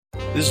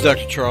This is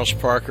Dr. Charles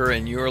Parker,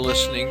 and you're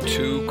listening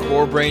to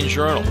Core Brain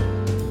Journal.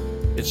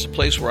 It's a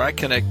place where I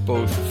connect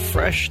both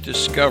fresh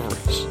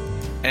discoveries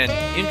and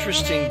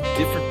interesting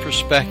different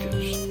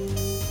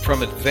perspectives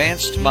from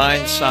advanced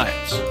mind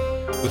science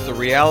with the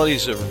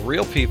realities of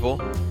real people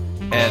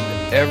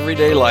and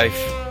everyday life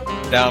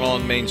down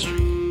on Main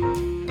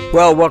Street.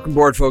 Well, welcome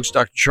aboard, folks.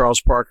 Dr.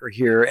 Charles Parker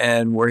here,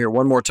 and we're here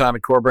one more time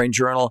at Core Brain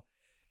Journal,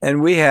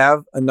 and we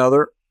have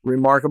another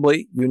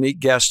remarkably unique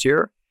guest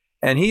here.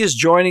 And he is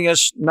joining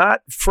us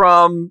not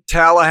from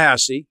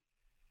Tallahassee,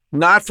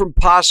 not from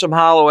Possum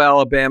Hollow,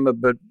 Alabama,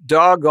 but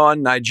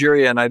doggone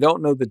Nigeria. And I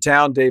don't know the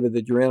town, David,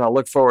 that you're in. I'll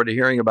look forward to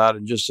hearing about it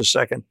in just a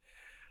second.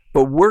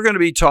 But we're going to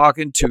be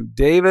talking to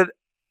David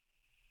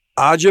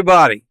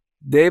Ajibade.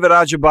 David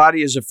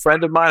Ajibade is a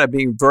friend of mine. I'm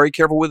being very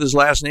careful with his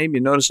last name.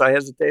 You notice I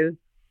hesitated?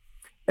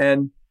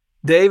 And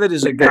David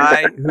is a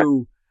guy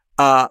who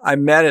I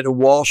met at a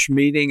Walsh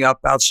meeting up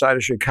outside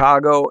of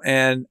Chicago,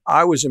 and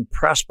I was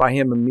impressed by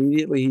him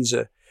immediately.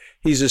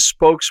 He's a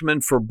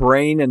spokesman for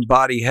brain and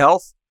body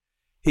health.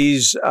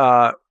 He's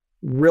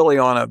really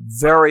on a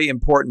very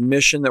important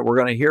mission that we're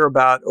going to hear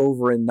about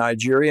over in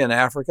Nigeria and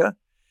Africa.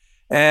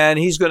 And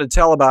he's going to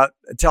tell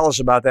us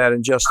about that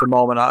in just a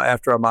moment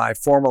after my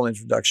formal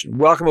introduction.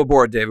 Welcome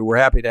aboard, David. We're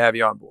happy to have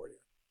you on board.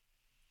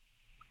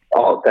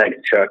 Oh, thanks,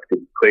 Chuck.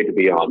 It's great to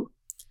be on.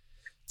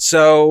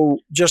 So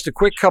just a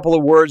quick couple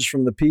of words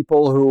from the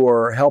people who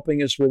are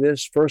helping us with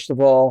this. First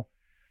of all,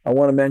 I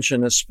want to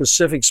mention a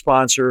specific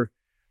sponsor,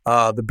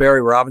 the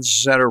Barry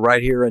Robinson Center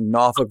right here in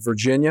Norfolk,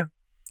 Virginia.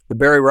 The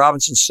Barry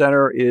Robinson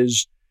Center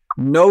is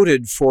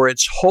noted for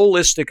its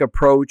holistic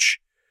approach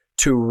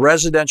to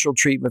residential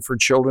treatment for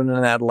children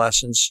and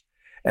adolescents.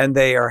 And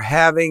they are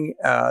having,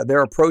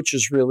 their approach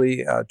is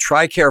really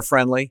TRICARE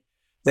friendly.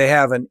 They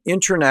have an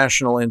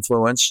international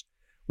influence.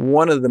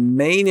 One of the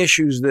main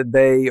issues that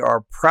they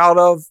are proud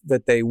of,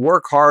 that they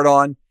work hard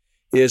on,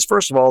 is,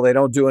 first of all, they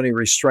don't do any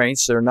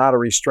restraints. They're not a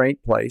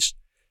restraint place.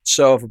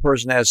 So if a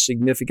person has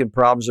significant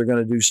problems, they're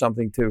going to do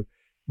something to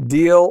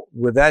deal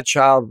with that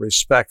child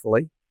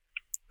respectfully.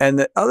 And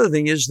the other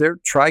thing is they're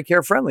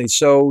TRICARE friendly.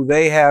 So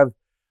they have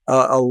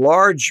a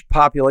large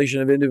population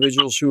of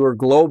individuals who are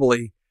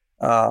globally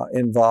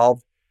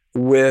involved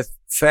with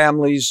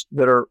families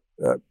that are,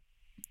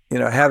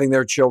 having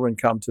their children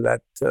come to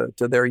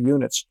their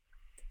units.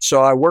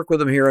 So I work with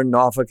them here in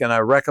Norfolk, and I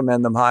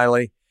recommend them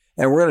highly.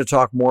 And we're going to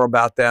talk more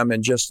about them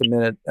in just a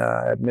minute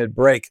at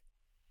mid-break.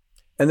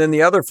 And then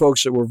the other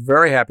folks that we're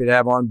very happy to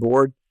have on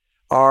board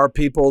are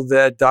people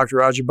that Dr.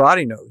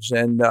 Ajibade knows,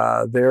 and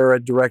they're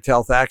at Direct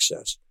Health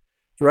Access.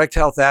 Direct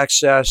Health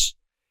Access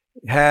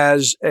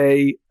has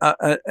an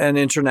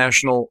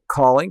international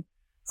calling.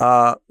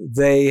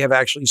 They have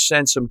actually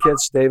sent some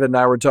kits, David and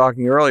I were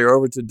talking earlier,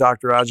 over to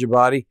Dr.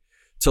 Ajibade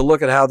to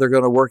look at how they're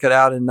going to work it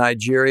out in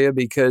Nigeria,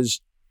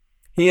 because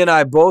he and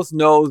I both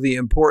know the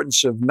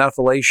importance of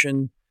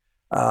methylation,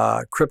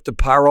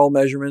 cryptopyrrole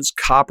measurements,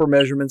 copper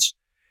measurements.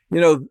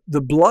 The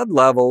blood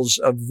levels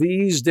of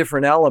these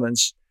different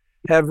elements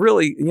have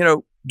really,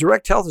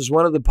 Direct Health is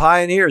one of the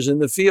pioneers in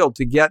the field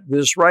to get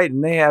this right.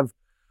 And they have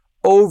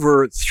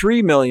over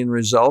 3 million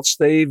results.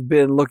 They've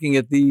been looking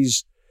at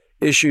these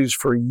issues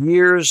for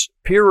years,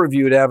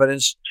 peer-reviewed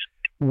evidence.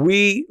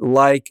 We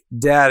like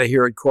data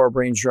here at Core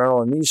Brain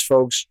Journal, and these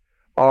folks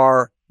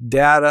are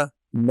data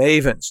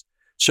mavens.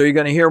 So you're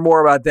going to hear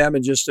more about them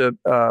in just a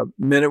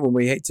minute when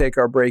we take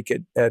our break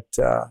at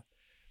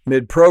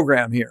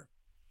mid-program here.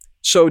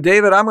 So,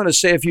 David, I'm going to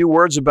say a few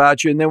words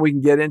about you, and then we can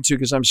get into,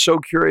 because I'm so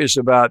curious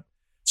about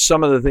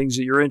some of the things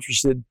that you're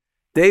interested.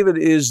 David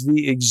is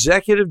the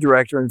executive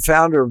director and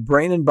founder of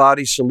Brain and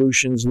Body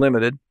Solutions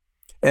Limited,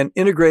 an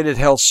integrated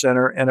health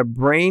center, and a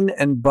Brain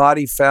and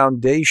Body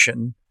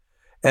Foundation,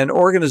 an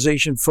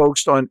organization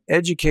focused on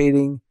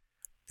educating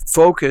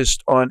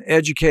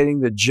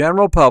the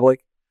general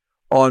public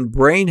on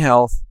brain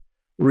health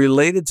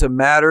related to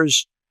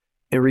matters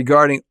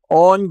regarding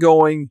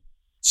ongoing,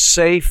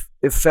 safe,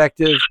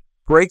 effective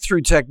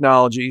breakthrough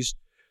technologies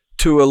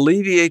to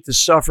alleviate the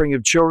suffering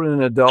of children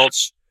and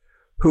adults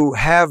who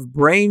have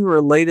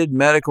brain-related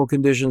medical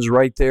conditions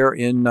right there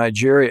in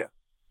Nigeria.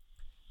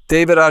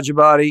 David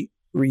Ajibade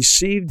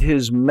received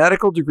his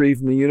medical degree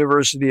from the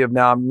University of,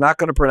 now I'm not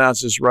going to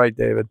pronounce this right,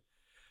 David,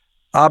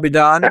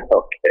 Ibadan.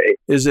 Okay.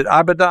 Is it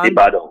Ibadan?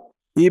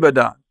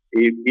 Ibadan.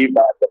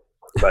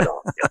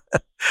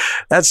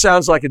 That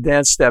sounds like a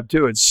dance step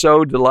too. It's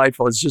so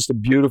delightful. It's just a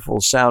beautiful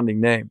sounding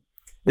name.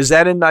 Is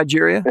that in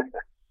Nigeria?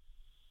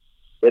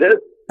 It is.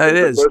 It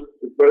is.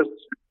 The first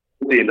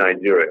in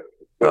Nigeria.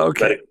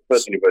 Okay.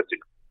 First university.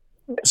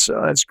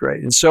 So that's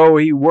great. And so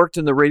he worked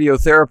in the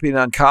radiotherapy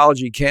and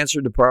oncology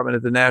cancer department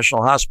at the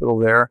National Hospital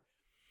there.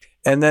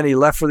 And then he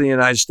left for the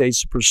United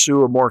States to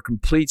pursue a more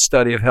complete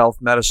study of health,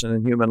 medicine,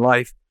 and human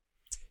life.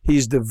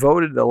 He's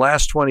devoted the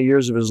last 20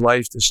 years of his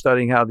life to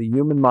studying how the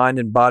human mind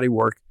and body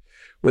work,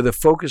 with a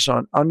focus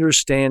on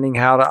understanding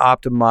how to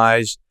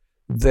optimize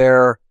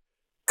their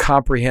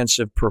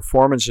comprehensive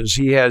performances.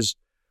 He has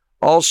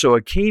also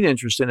a keen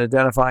interest in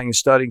identifying and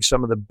studying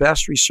some of the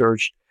best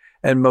researched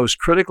and most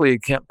critically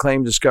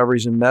acclaimed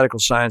discoveries in medical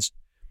science,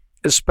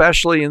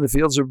 especially in the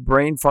fields of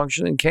brain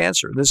function and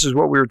cancer. This is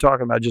what we were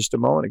talking about just a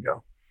moment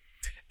ago.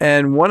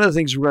 And one of the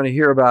things we're going to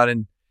hear about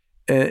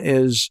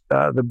is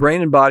the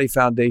Brain and Body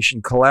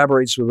Foundation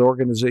collaborates with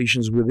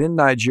organizations within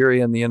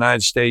Nigeria and the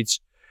United States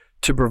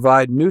to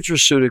provide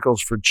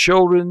nutraceuticals for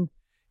children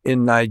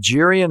in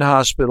Nigerian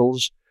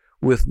hospitals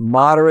with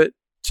moderate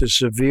to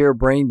severe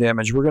brain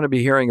damage. We're going to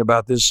be hearing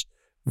about this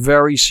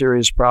very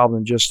serious problem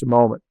in just a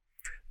moment.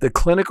 The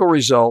clinical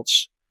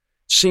results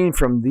seen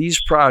from these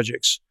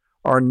projects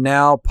are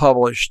now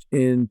published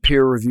in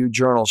peer-reviewed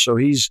journals. So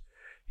he's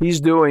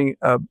doing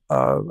a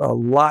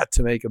lot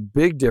to make a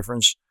big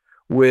difference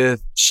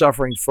with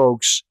suffering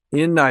folks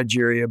in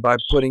Nigeria by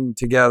putting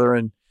together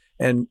and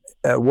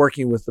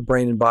working with the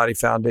Brain and Body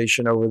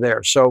Foundation over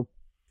there. So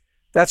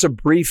that's a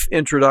brief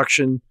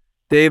introduction.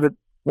 David,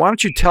 why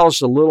don't you tell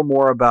us a little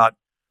more about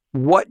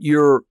what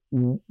you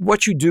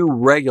do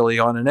regularly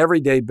on an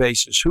everyday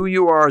basis, who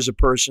you are as a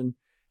person,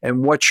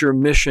 and what your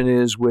mission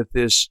is with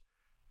these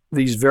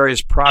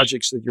various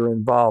projects that you're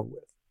involved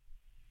with.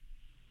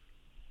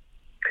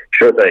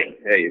 Sure thing.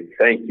 Hey,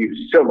 thank you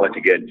so much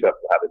again, Chuck,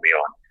 for having me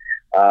on.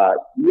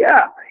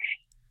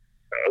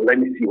 Let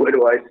me see, where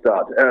do I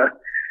start?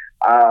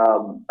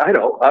 I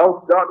know,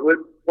 I'll start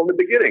from the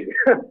beginning.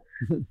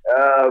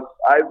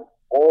 I've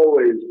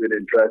always been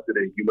interested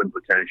in human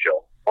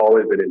potential,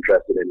 always been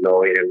interested in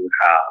knowing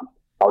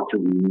how to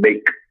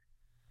make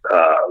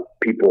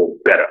people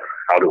better,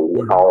 how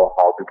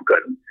people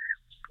can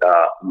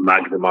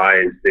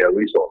maximize their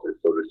resources,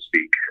 so to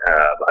speak.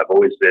 I've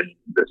always been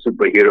the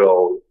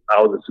superhero.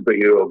 I was a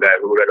superhero guy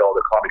who read all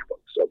the comic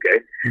books, okay?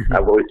 Mm-hmm.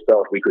 I've always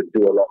felt we could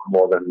do a lot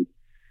more than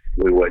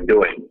we were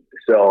doing.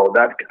 So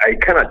that I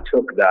kind of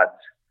took that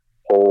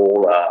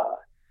whole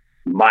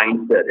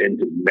mindset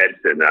into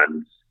medicine,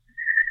 and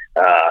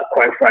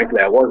quite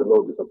frankly, I was a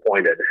little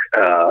disappointed,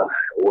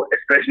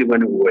 especially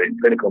when we were in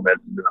clinical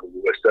medicine and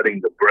we were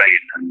studying the brain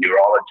and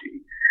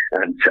neurology.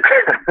 And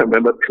I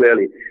remember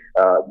clearly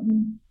our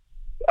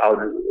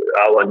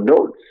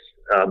notes,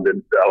 our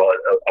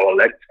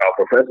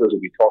professors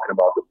would be talking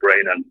about the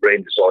brain and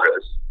brain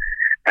disorders,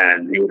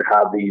 and you would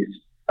have these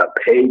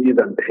pages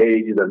and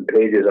pages and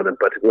pages on a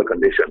particular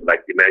condition,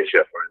 like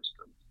dementia, for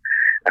instance,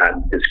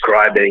 and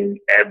describing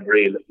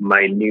every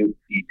minute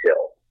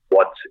detail,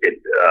 what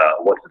it's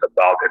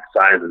about, its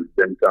signs and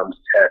symptoms,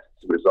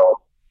 tests,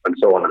 results, and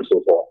so on and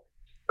so forth.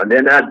 And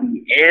then at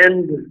the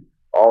end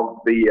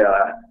of the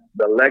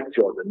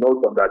lecture, the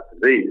notes on that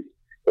disease,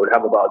 it would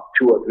have about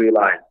 2 or 3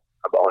 lines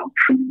on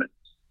treatment.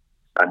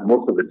 And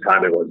most of the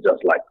time it was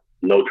just like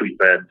no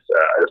treatment,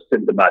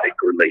 symptomatic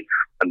relief,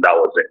 and that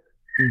was it.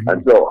 Mm-hmm.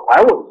 And so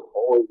I was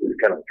always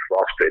kind of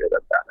frustrated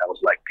at that. I was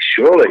like,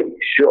 surely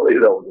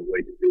there was a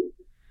way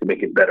to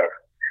make it better.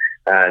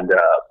 And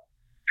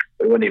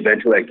when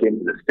eventually I came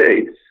to the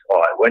States, or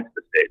I went to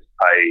the States,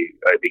 I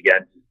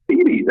began to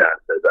see these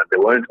answers, and they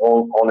weren't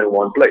all in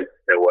one place.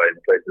 They were in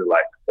places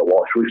like the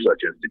Walsh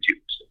Research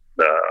Institute,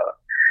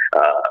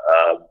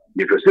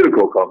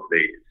 nutraceutical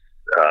companies,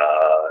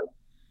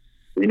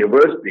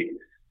 universities,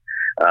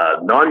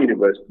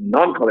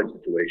 non-college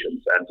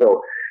situations. And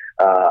so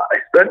I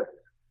spent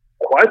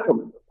quite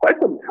some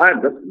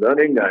time just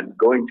learning and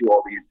going to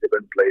all these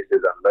different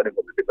places and learning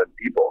from the different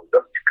people,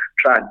 just to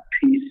try and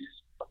piece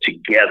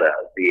together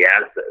the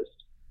answers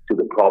to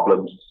the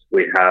problems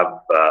we have,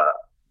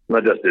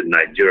 not just in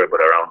Nigeria, but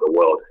around the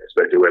world,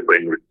 especially where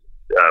brain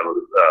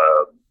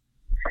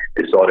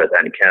disorders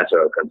and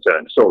cancer are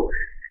concerned. So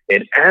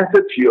in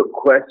answer to your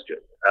question,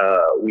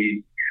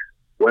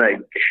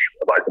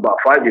 it's about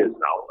 5 years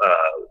now,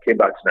 came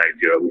back to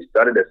Nigeria. We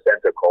started a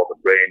center called the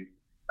Brain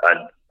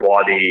and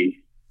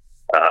Body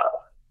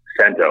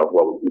Center.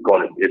 Well, we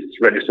call it, it's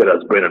registered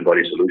as Brain and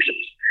Body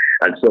Solutions.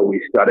 And so we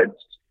started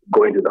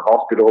going to the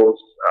hospitals,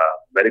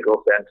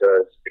 medical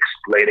centers,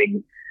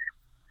 explaining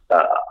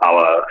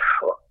our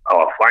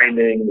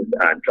findings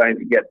and trying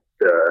to get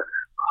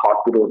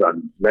hospitals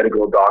and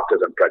medical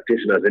doctors and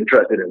practitioners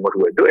interested in what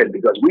we're doing,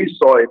 because we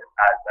saw it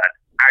as an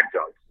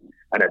adjunct,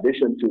 in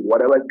addition to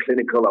whatever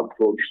clinical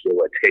approach they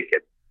were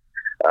taking.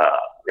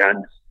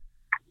 And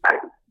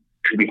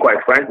to be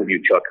quite frank with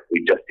you, Chuck,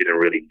 we just didn't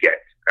really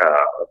get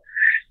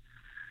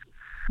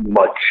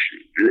much,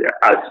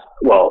 as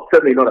well,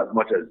 certainly not as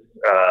much as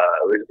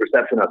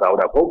reception as I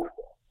would have hoped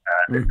for.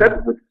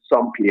 Except with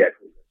some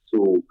pediatricians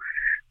who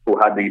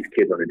had these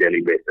kids on a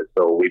daily basis.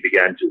 So we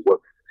began to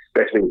work,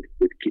 especially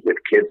with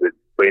kids with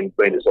brain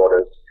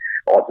disorders,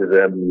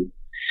 autism,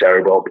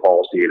 cerebral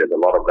palsy. There's a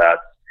lot of that,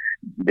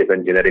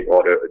 different genetic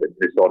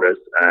disorders.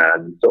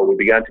 And so we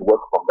began to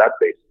work from that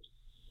basis.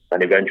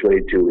 And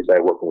eventually, we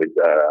started working with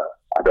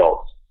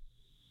adults.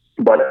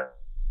 But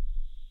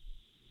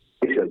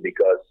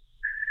because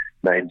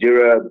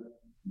Nigeria,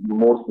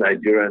 most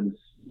Nigerians,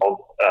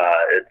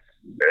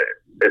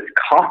 it's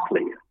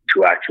costly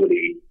to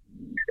actually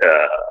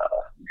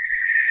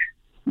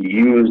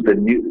use the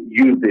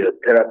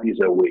therapies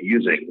that we're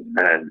using,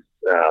 and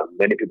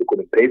many people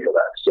couldn't pay for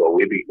that. So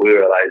we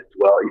realized,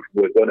 well, if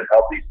we're going to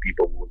help these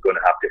people, we're going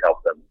to have to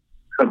help them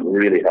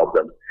really help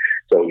them.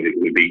 So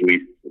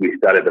we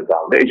started the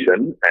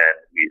foundation, and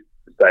we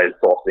started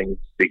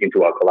speaking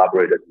to our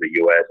collaborators in the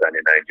U.S. and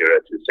in Nigeria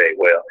to say,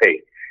 well,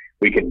 hey,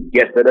 we can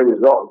get better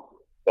results,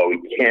 but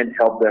we can't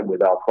help them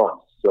without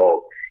funds.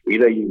 So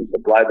either you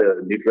supply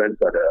the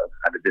nutrients at a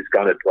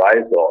discounted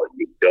price, or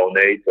you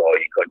donate, or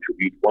you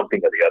contribute, one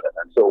thing or the other.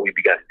 And so we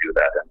began to do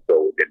that. And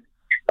so we've been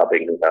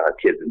helping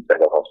kids in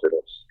several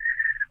hospitals.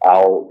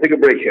 I'll take a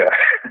break here.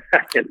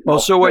 Well,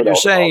 so what you're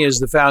saying is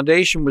the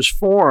foundation was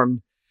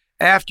formed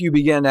after you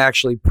began to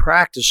actually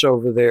practice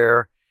over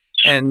there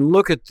and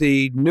look at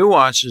the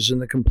nuances and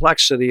the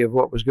complexity of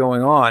what was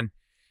going on.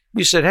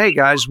 You said, hey,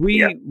 guys, we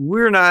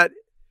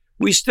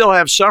still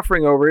have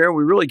suffering over here.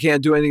 We really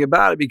can't do anything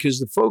about it because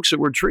the folks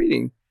that we're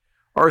treating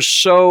are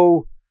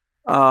so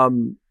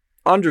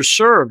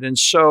underserved and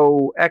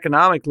so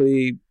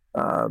economically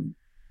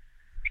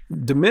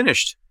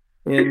diminished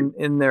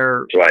in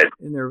their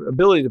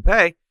ability to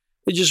pay.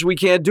 It's just we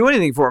can't do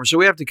anything for them. So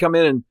we have to come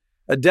in and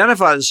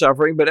identify the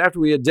suffering. But after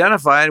we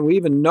identify it, and we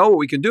even know what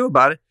we can do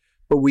about it,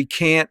 but we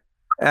can't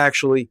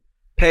actually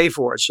pay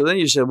for it. So then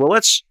you said, well,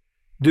 let's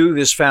do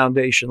this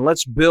foundation.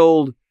 Let's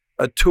build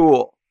a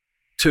tool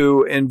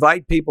to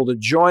invite people to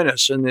join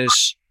us in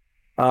this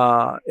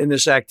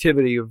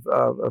activity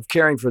of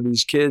caring for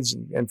these kids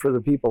and for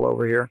the people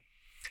over here.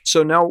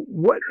 So now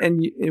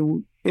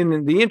in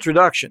the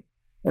introduction,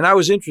 and I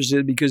was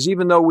interested because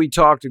even though we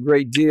talked a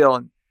great deal,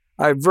 and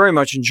I very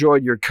much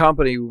enjoyed your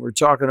company, we were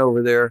talking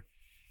over there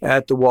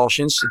at the Walsh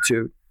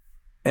Institute,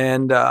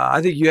 and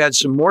I think you had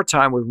some more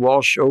time with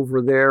Walsh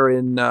over there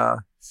in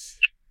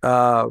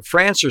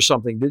France or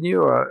something, didn't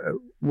you?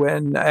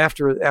 When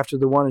after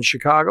the one in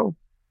Chicago?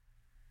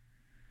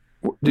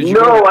 Did you?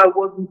 No, I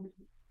wasn't.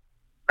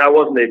 I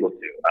wasn't able to.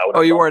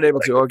 You weren't able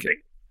to. Okay.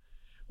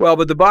 Well,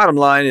 but the bottom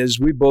line is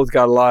we both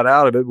got a lot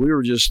out of it. We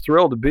were just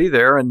thrilled to be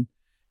there, and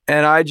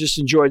I just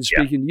enjoyed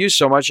speaking to you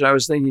so much. And I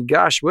was thinking,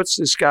 gosh, what's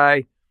this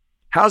guy?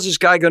 How's this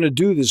guy going to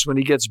do this when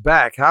he gets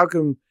back? How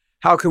can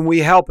we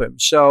help him?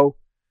 So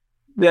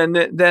then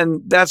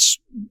that's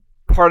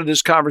part of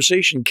this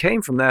conversation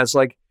came from that. It's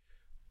like,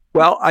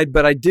 well,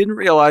 but I didn't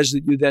realize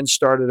that you then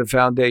started a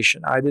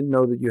foundation. I didn't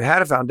know that you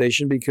had a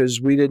foundation because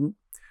we didn't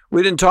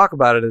talk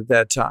about it at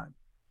that time.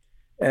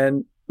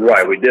 And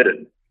right, we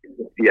didn't.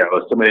 Yeah,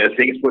 well, so many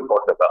things we're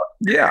talking about.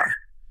 Yeah.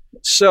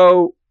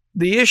 So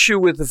the issue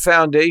with the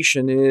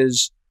foundation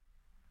is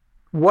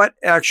what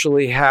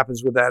actually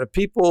happens with that.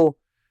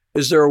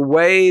 Is there a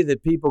way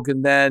that people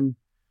can then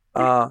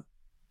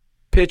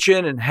pitch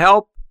in and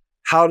help?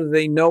 How do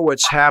they know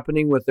what's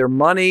happening with their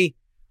money?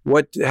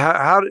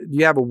 How do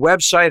you have a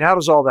website? How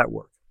does all that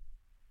work?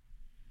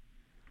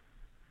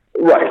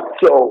 Right.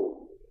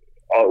 So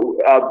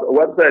our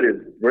website is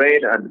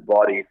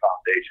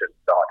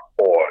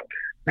brainandbodyfoundation.org.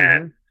 Mm-hmm.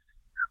 And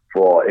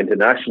for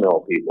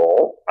international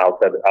people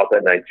outside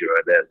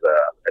Nigeria, there's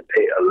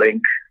a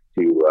link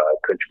to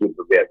contribute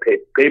via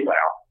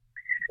PayPal.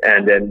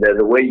 And then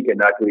there's a way you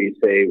can actually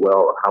say,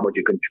 well, how much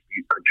you're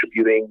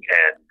contributing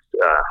and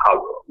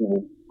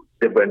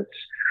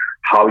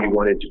how you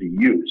want it to be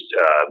used.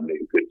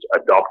 You could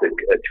adopt a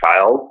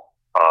child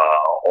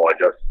or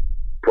just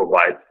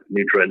provide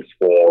nutrients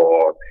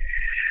for,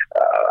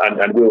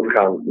 and we'll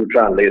try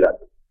and lay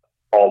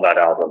all that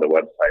out on the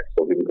website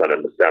so people can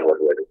understand what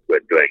we're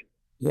doing.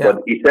 Yeah.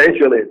 But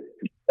essentially,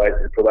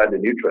 to provide the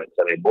nutrients.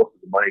 I mean, most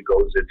of the money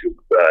goes into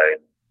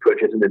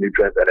purchasing the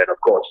nutrients, and then of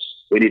course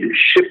we need to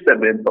ship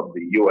them in from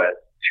the U.S.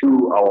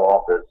 to our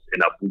office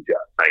in Abuja,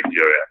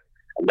 Nigeria,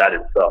 and that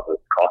itself is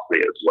costly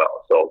as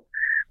well. So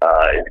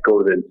it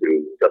goes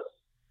into just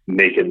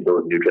making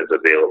those nutrients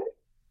available.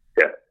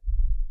 Yeah.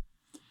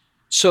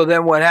 So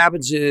then what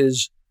happens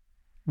is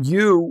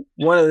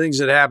one of the things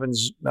that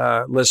happens,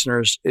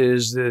 listeners,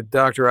 is that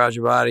Dr.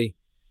 Rajabadi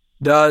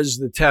does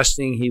the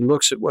testing. He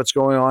looks at what's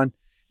going on.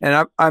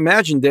 And I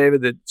imagine,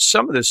 David, that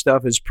some of this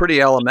stuff is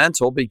pretty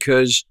elemental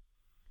because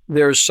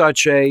there's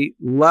such a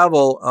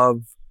level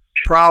of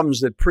problems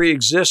that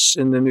pre-exists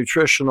in the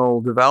nutritional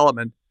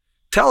development.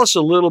 Tell us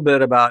a little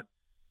bit about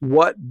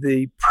what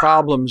the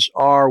problems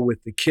are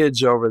with the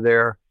kids over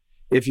there,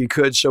 if you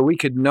could, so we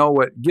could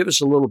give us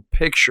a little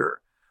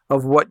picture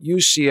of what you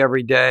see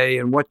every day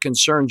and what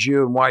concerns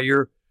you and why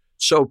you're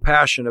so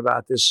passionate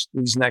about these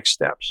next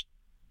steps.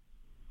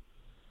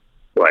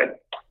 Right,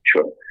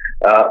 sure.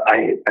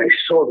 I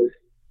saw this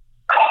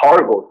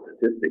horrible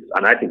statistics,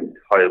 and I think it's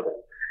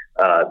horrible.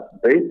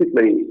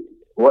 Basically,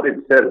 what it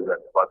says is that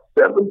about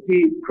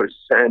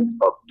 70%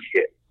 of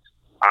kids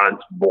are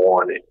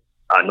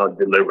not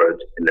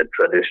delivered in the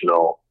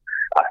traditional,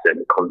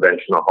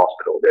 conventional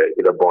hospital. They're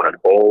either born at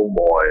home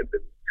or in the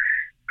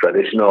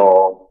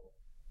traditional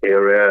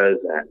areas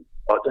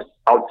or just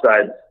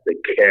outside the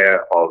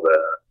care of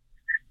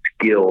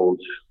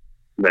skilled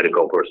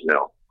medical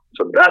personnel.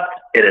 So that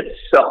in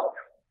itself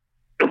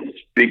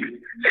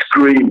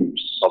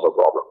screams of a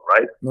problem,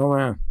 right? Oh,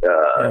 man.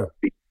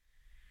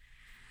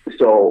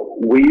 So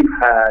we've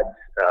had,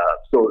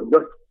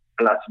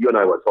 and as you and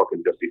I were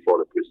talking just before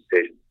the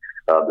presentation,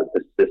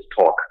 this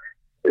talk,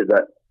 is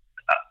that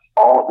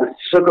all the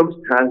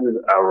circumstances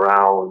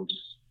around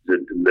the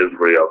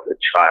delivery of the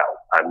child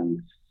are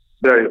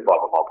very far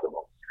from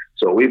optimal.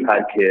 So we've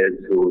had kids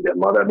who their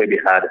mother maybe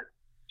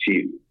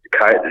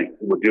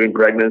during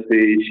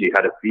pregnancy, she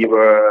had a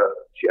fever,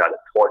 she had a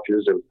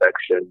tortuous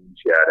infection,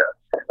 she had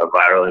a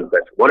viral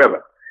infection,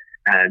 whatever.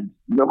 And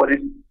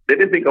they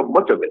didn't think of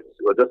much of it.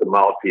 It was just a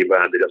mild fever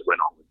and they just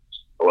went on with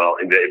it. Well,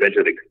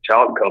 eventually the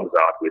child comes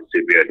out with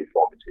severe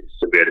deformities,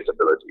 severe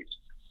disabilities,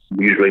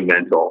 usually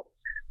mental,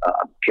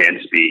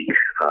 can't speak,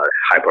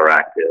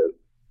 hyperactive,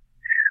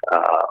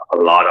 a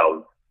lot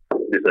of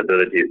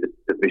disabilities,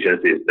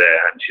 deficiencies there,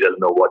 and she doesn't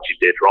know what she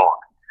did wrong.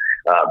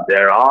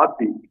 There are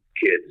the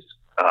kids,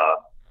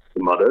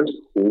 mothers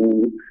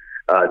who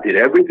did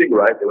everything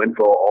right. They went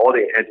for all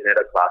the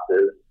antenatal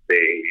classes.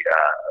 They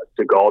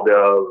took all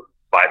the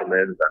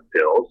vitamins and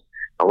pills.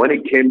 And when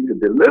it came to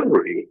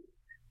delivery,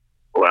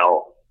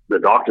 well, the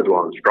doctors were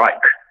on strike.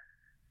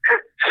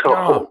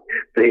 So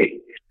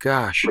they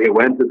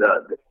went to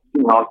the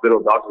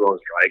hospital, doctors were on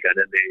strike, and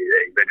then they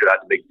eventually had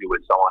to make do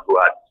with someone who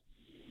had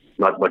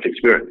not much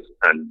experience.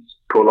 And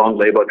prolonged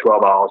labor,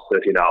 12 hours,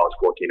 13 hours,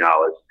 14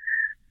 hours.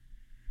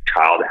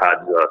 Child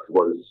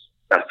was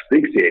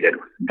asphyxiated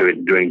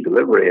during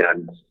delivery,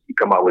 and you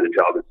come out with a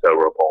child with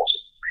cerebral palsy.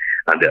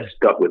 And they're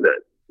stuck with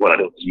it. Well, I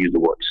don't use the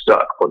word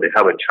stuck, but they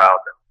have a child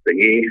that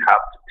they have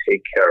to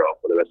take care of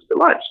for the rest of their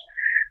lives.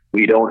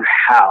 We don't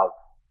have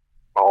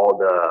all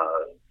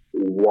the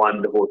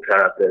wonderful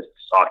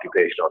therapists,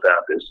 occupational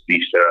therapists,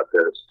 speech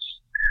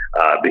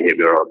therapists,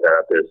 behavioral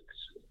therapists,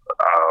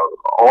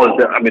 all of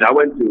that. I mean, I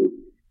went to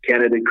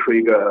Kennedy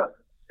Krieger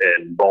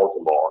in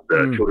Baltimore,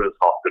 the Children's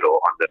Hospital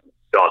under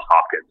Johns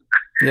Hopkins.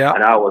 Yeah.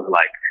 And I was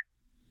like,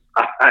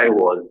 I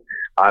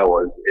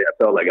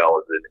felt like I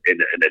was in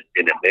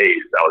a maze.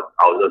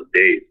 I was just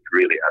dazed,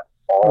 really.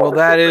 Well,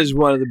 that is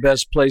one of the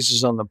best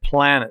places on the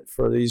planet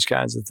for these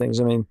kinds of things.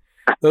 I mean,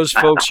 those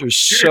folks are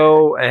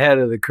so ahead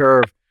of the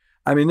curve.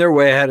 I mean, they're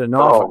way ahead of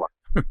Norfolk.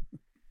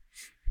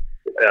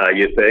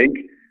 You think?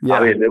 Yeah.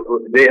 I mean,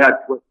 they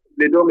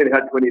told me they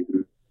had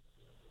 23.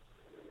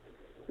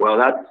 Well,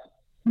 that's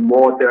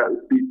more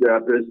speech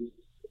therapists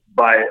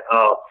by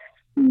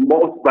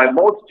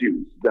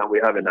multitudes than we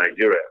have in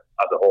Nigeria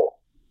as a whole.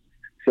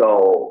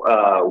 So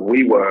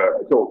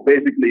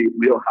basically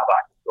we don't have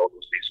access to all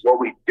those things. What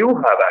we do have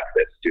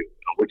access to,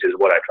 which is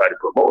what I try to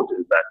promote,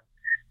 is that,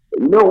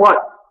 you know what?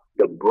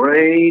 The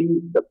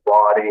brain, the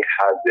body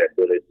has the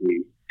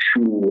ability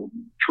to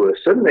a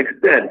certain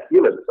extent,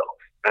 heal itself.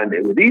 And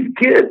with these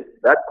kids,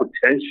 that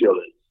potential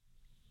is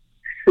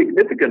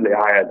significantly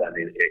higher than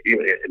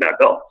even in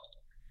adults.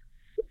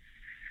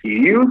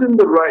 Using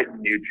the right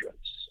nutrients.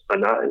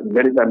 And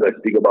many times I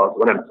speak about,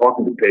 when I'm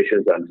talking to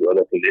patients and to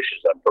other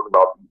clinicians, I'm talking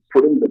about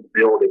putting the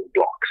building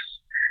blocks.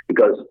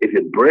 Because if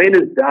your brain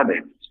is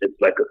damaged, it's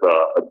like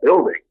a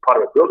building, part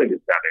of a building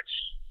is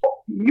damaged.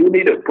 You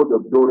need to put the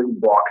building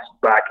blocks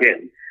back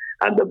in.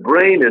 And the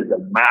brain is the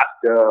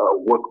master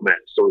workman,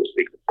 so to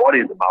speak. The body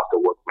is the master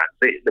workman.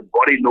 The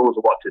body knows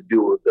what to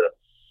do with the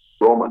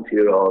raw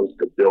materials,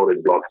 the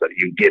building blocks that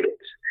you give it.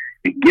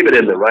 You give it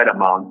in the right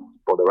amount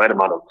for the right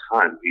amount of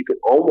time, you can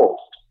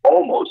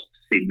almost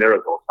see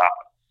miracles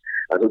happen.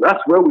 And so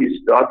that's where we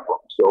start from.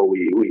 So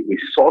we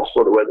source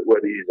sort of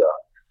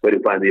where to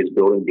find these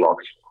building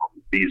blocks,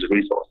 these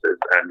resources,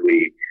 and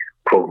we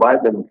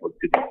provide them to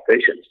these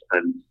patients.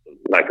 And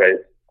like I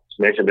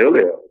mentioned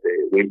earlier,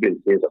 we've been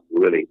seeing some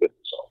really good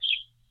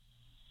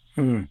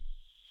results.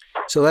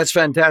 So that's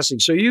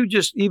fantastic. So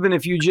even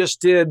if you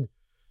just did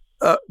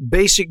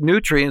basic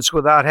nutrients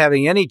without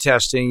having any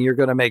testing, you're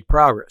going to make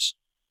progress.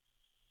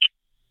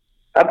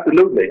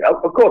 Absolutely.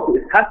 Of course,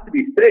 it has to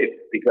be safe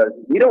because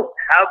we don't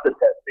have the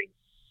testing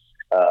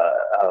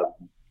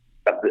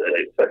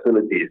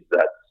facilities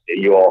that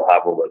you all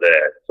have over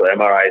there. So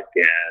MRI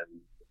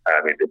scans,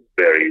 I mean, it's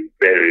very,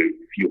 very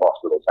few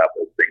hospitals have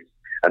those things.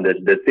 And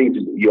the things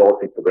you all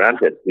take for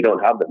granted, we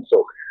don't have them.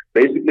 So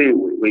basically,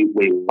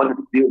 we wanted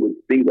to deal with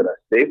things that are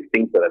safe,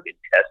 things that have been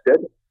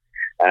tested.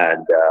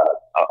 And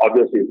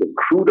obviously, it's a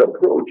crude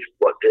approach,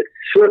 but it's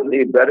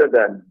certainly better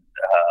than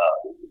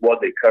what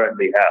they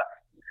currently have.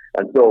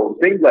 And so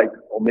things like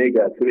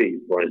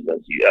omega-3, for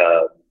instance,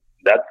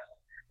 that's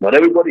not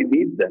everybody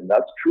needs them.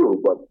 That's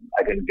true, but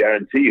I can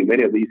guarantee you,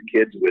 many of these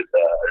kids with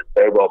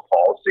cerebral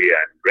palsy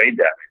and brain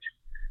damage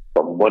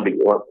from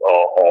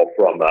or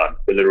from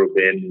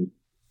bilirubin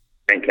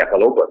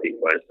encephalopathy,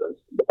 for instance,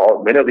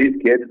 many of these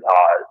kids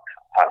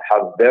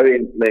have very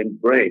inflamed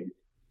brains,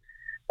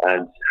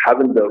 and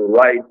having the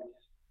right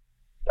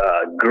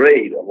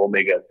grade of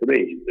omega-3,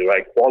 the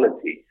right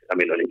quality. I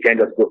mean, you can't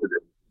just go to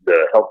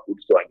the health food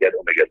store and get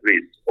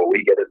omega-3s, or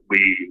we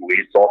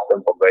source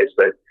them from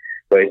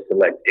very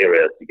select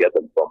areas to get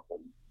them from.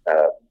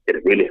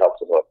 It really helps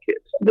a lot of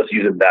kids. I'm just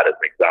using that as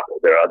an example.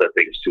 There are other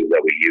things too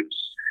that we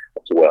use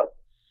as well.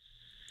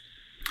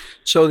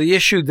 So the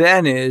issue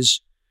then is,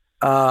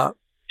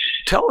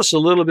 tell us a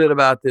little bit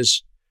about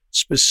this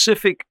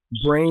specific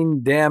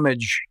brain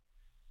damage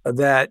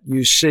that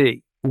you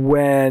see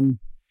when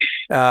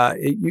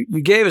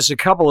you gave us a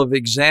couple of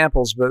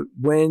examples, but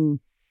when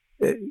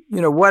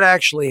what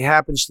actually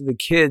happens to the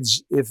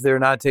kids if they're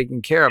not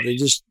taken care of?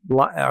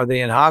 Are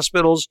they in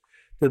hospitals?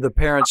 Do the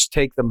parents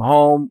take them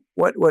home?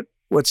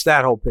 What's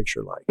that whole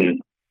picture like?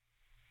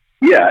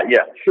 Yeah,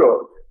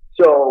 sure.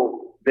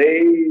 So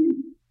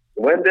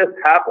when this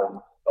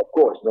happens, of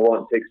course, no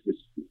one takes this.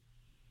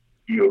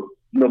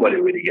 Nobody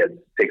really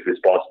takes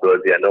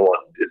responsibility, and no one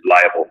is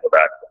liable for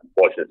that.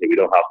 Unfortunately, we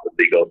don't have the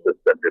legal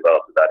system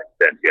developed to that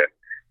extent here.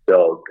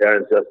 So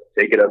parents just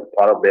take it as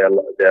part of their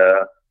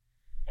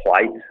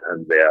plight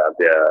and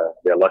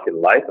their luck in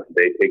life, and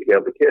they take care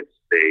of the kids.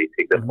 They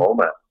take them home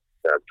and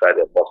try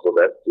their possible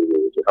best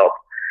to help.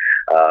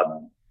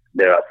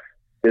 There are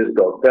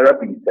physical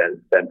therapy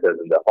centers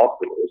in the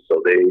hospitals,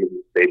 so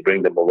they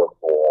bring them over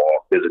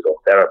for physical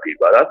therapy.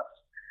 But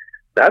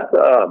that's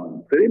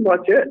pretty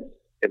much it.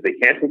 If they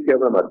can't take care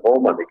of them at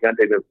home and they can't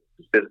take them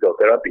to physical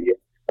therapy,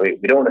 I mean,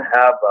 we don't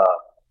have.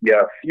 There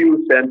are a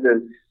few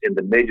centers in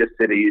the major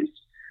cities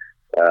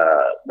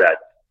that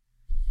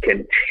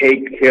can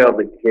take care of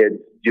the kids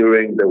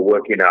during the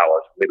working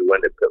hours, maybe when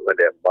their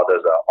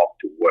mothers are off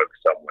to work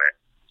somewhere.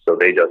 So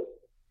they just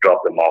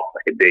drop them off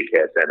like a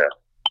daycare center.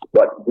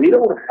 But we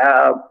don't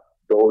have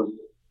those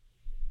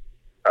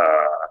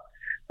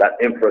that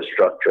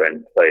infrastructure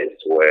in place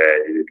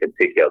where you can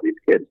take care of these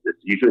kids.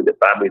 It's usually the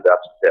families that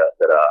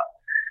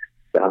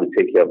have to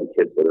take care of the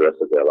kids for the rest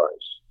of their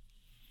lives.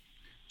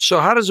 So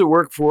how does it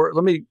work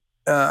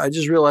I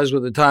just realized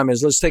what the time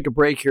is. Let's take a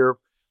break here.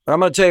 But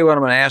I'm going to tell you what I'm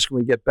going to ask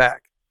when we get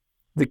back.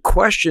 The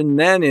question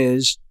then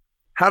is,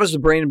 how does the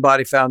Brain and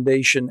Body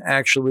Foundation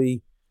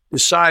actually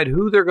decide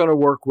who they're going to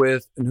work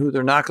with and who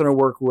they're not going to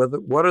work with?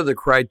 What are the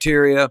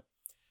criteria?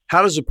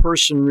 How does a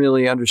person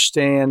really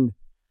understand,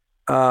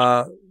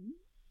 kind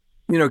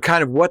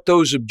of what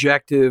those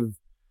objective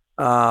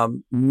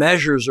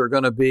measures are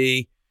going to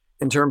be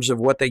in terms of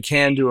what they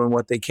can do and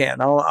what they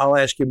can't? I'll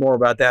ask you more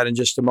about that in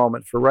just a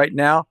moment. For right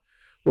now,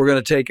 we're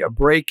going to take a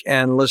break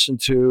and listen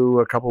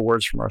to a couple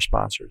words from our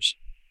sponsors.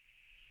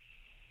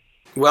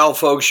 Well,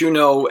 folks, you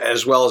know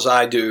as well as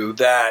I do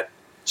that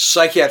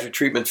psychiatric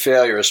treatment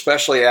failure,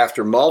 especially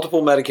after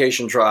multiple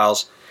medication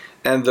trials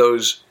and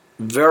those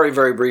very,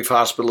 very brief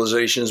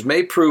hospitalizations,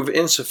 may prove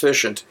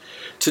insufficient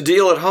to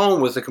deal at home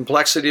with the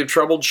complexity of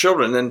troubled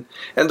children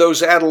and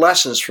those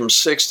adolescents from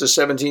 6 to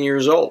 17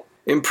 years old.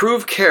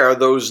 Improved care,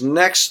 those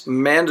next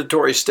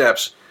mandatory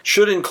steps,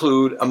 should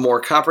include a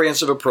more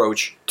comprehensive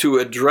approach to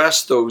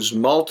address those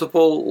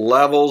multiple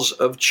levels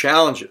of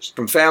challenges,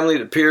 from family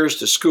to peers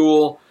to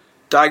school,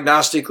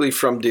 diagnostically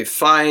from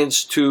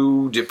defiance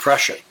to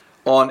depression,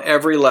 on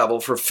every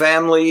level for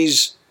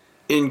families,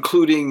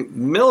 including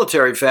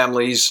military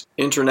families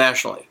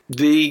internationally.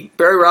 The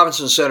Barry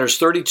Robinson Center's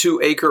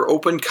 32-acre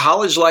open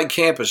college-like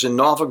campus in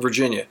Norfolk,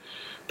 Virginia,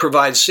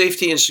 provides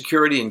safety and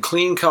security and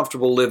clean,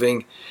 comfortable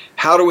living.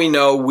 How do we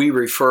know? We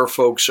refer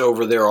folks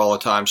over there all the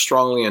time,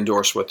 strongly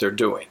endorse what they're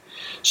doing.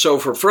 So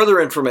for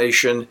further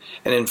information,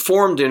 an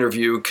informed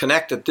interview,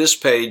 connect at this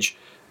page,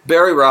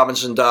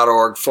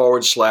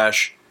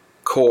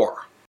 barryrobinson.org/core.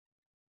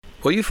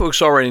 Well, you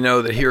folks already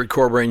know that here at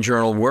Core Brain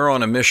Journal, we're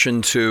on a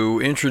mission to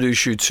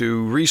introduce you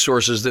to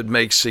resources that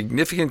make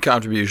significant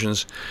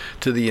contributions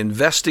to the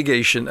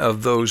investigation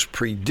of those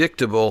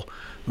predictable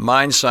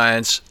mind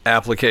science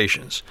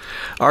applications.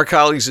 Our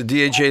colleagues at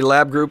DHA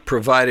Lab Group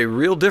provide a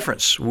real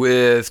difference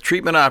with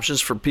treatment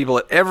options for people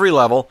at every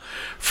level,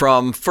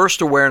 from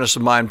first awareness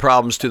of mind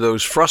problems to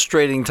those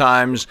frustrating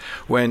times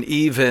when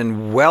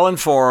even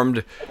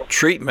well-informed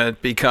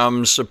treatment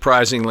becomes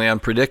surprisingly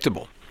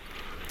unpredictable.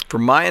 For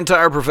my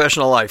entire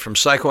professional life, from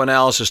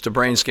psychoanalysis to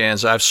brain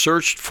scans, I've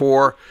searched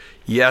for,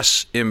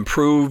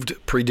 improved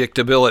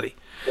predictability.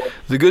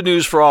 The good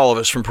news for all of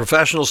us, from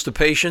professionals to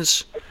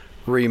patients,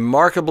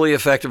 remarkably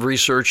effective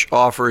research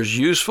offers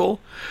useful,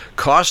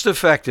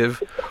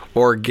 cost-effective,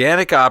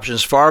 organic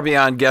options far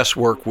beyond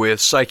guesswork with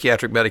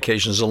psychiatric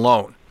medications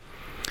alone.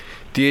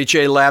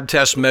 DHA lab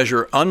tests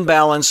measure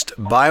unbalanced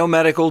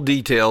biomedical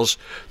details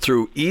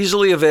through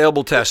easily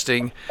available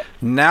testing,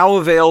 now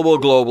available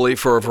globally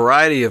for a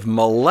variety of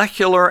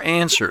molecular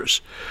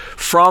answers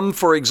from,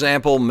 for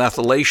example,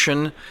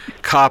 methylation,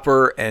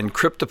 copper, and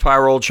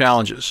cryptopyrrole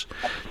challenges.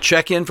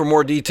 Check in for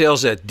more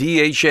details at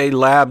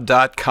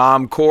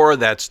dhalab.com core.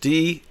 That's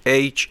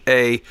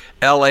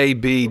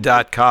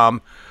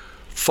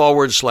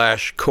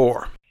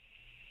dhalab.com/core.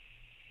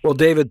 Well,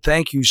 David,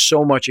 thank you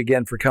so much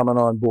again for coming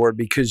on board,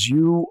 because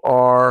you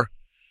are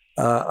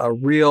a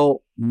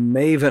real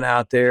maven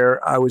out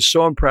there. I was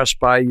so impressed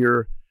by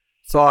your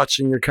thoughts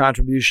and your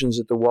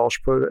contributions at the Walsh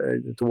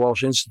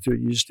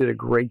Institute. You just did a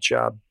great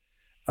job.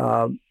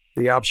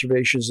 The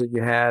observations that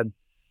you had,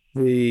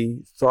 the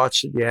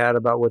thoughts that you had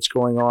about what's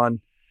going on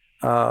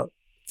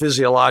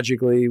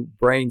physiologically,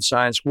 brain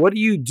science. What do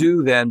you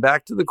do then?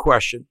 Back to the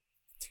question.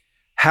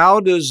 How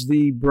does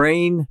the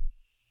Brain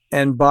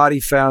and Body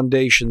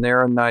Foundation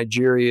there in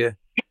Nigeria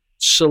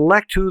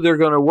select who they're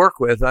going to work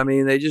with? I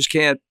mean, they just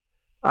can't.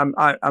 I'm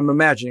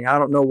imagining. I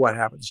don't know what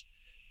happens.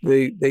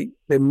 They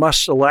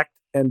must select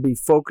and be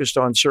focused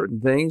on certain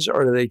things,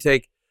 or do they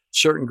take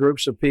certain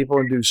groups of people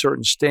and do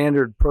certain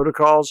standard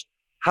protocols?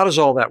 How does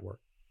all that work?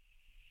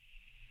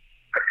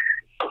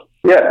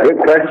 Yeah, good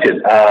question.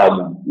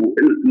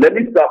 Let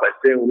me start by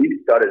saying we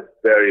started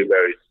very,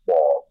 very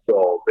small.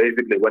 So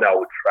basically, when I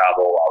would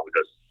travel, I would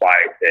just buy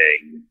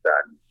things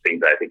that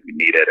I think we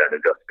needed, and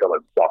then just come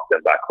and stock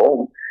them back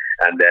home.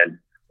 And then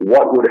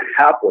what would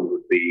happen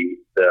would be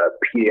the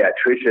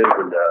pediatricians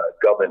in the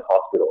government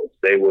hospitals,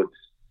 they would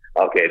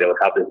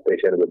have this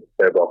patient with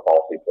cerebral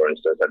palsy, for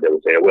instance, and they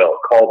would say, well,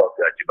 call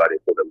Dr. Ajibade,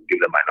 so they would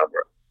give them my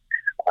number.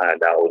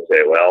 And I would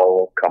say,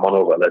 well, come on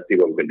over, let's see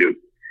what we can do.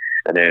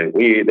 And then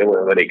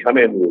when they come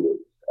in,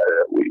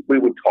 we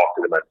would talk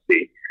to them and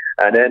see.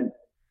 And then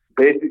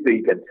basically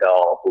you can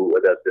tell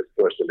whether this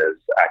person is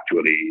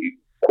actually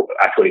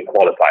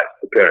qualifies,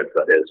 the parents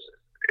that is,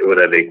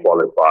 whether they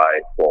qualify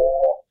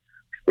for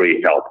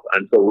free help.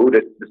 And so we would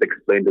just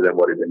explain to them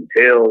what it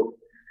entails.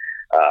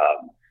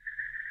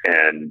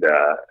 And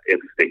if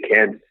they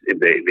can't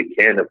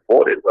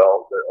afford it,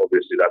 well,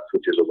 obviously that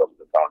switches over to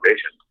the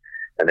foundation.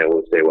 And they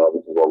will say, well,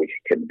 this is what we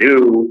can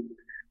do.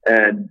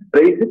 And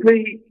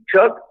basically,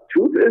 Chuck,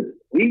 truth is,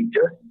 we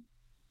just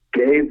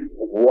gave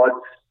what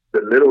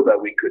the little that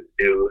we could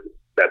do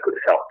that could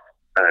help.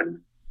 And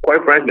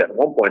quite frankly, at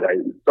one point,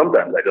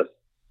 sometimes I just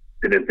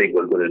didn't think it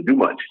was going to do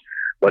much.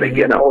 But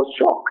again, I was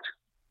shocked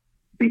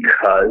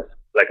because,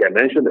 like I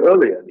mentioned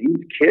earlier,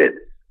 these kids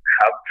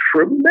have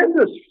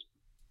tremendous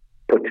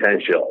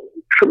potential,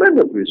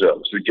 tremendous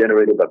reserves,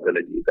 regenerative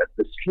ability, that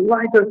the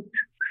slightest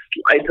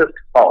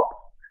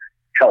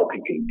help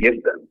you can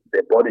give them,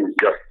 their bodies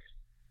just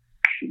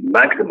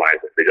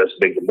maximize it. They just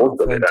make the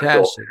most of it.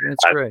 Fantastic.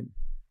 That's great.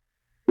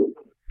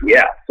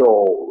 Yeah.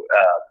 So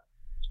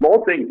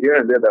small things here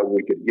and there that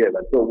we could give.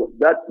 And so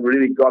that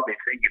really got me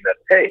thinking that,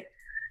 hey,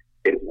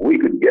 if we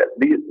could get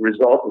these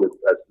results with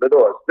as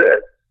little as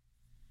this,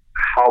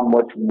 how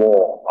much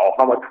more or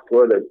how much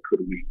further could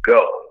we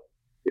go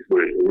if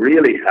we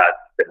really had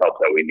the help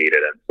that we needed?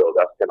 And so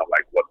that's kind of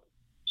like what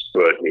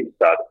spurred me to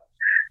start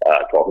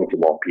talking to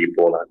more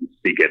people and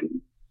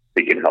seeking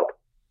help.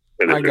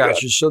 I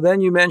got you. So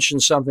then you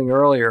mentioned something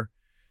earlier.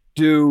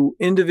 Do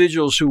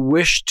individuals who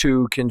wish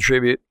to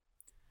contribute,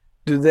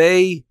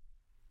 is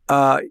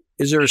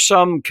there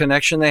some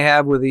connection they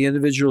have with the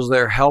individuals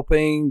they're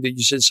helping? Did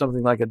you said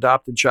something like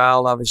adopted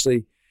child?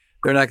 Obviously,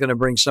 they're not going to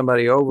bring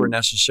somebody over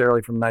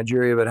necessarily from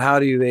Nigeria, but how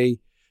do they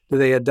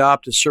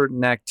adopt a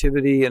certain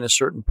activity and a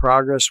certain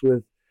progress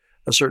with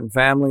a certain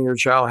family or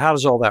child? How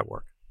does all that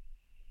work?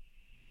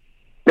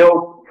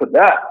 So for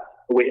that,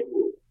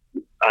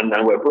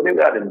 and we're putting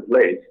that in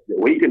place.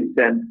 We can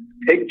send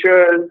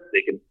pictures.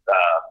 They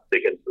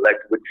can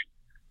select which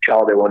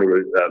child they want to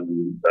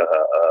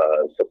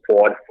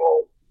support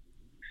for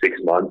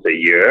 6 months, a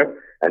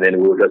year, and then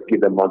we'll just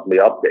give them monthly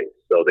updates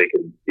so they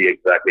can see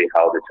exactly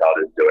how the child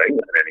is doing,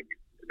 and then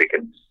they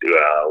can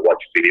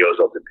watch videos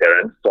of the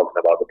parents talking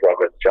about the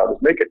progress the child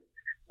is making,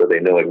 so they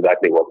know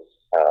exactly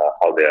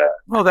how they're.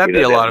 Oh, that'd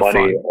be a lot of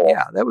fun.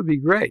 Yeah, that would be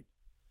great.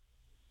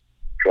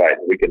 Right,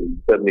 we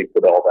can certainly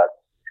put all that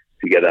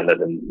together and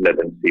let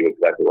them see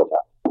exactly what's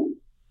happening.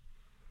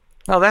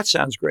 Oh, that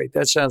sounds great.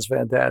 That sounds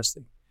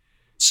fantastic.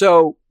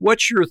 So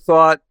what's your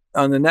thought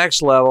on the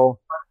next level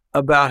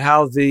about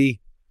how the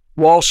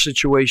Walsh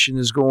situation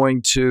is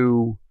going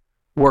to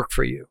work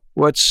for you?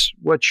 What's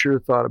your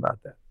thought about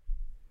that?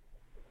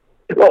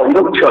 Well,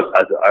 Chuck,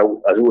 as I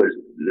was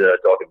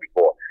talking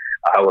before,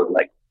 I was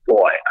like,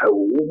 boy, I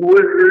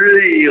would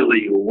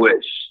really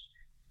wish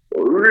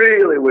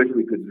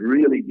we could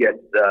really get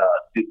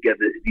these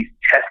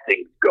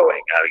testings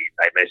going. I mean,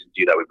 I mentioned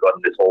to you that we've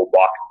gotten this whole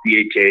box of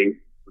DHA.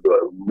 We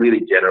were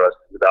really generous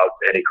without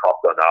any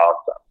cost on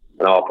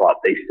our part.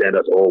 They send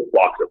us a whole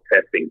box of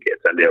testing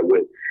kits, and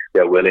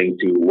they're willing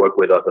to work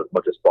with us as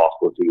much as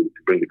possible to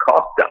bring the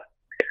cost down.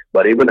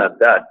 But even at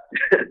that,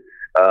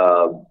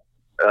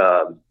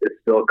 it's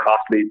still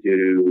costly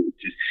to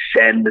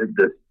send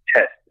the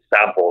test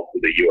sample to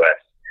the U.S.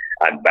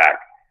 and back.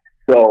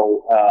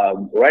 So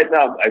right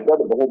now, I've got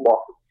the whole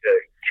box of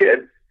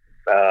kits,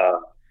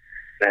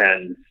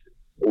 and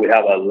we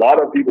have a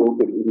lot of people who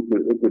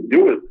could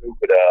do it, who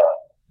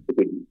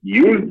could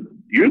use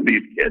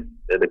these kits.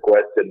 And the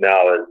question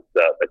now is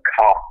the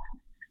cost,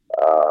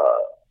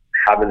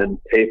 having them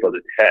pay for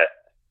the test.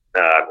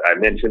 I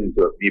mentioned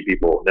to a few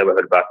people, never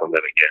heard back from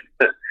them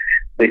again.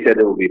 They said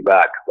they will be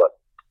back, but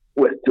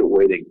we're still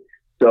waiting.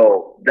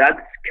 So that's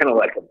kind of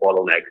like a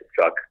bottleneck,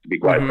 Chuck, to be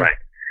quite frank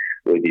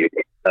with you.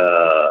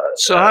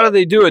 So how do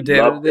they do it,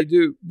 David?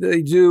 Do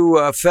they do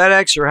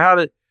FedEx,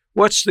 or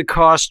what's the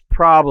cost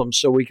problem,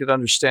 so we could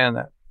understand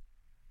that?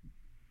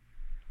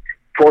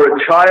 For a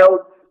child,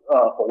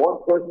 for one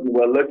person,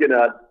 we're looking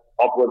at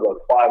upwards of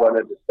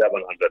 $500 to $700.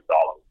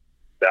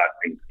 That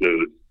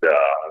includes the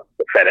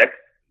FedEx,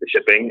 the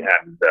shipping,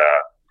 and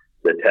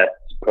the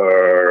tests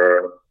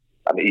per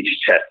each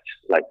test.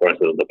 Like for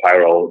instance, the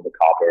pyro, the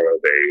copper,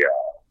 the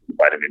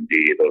vitamin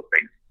D, those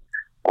things,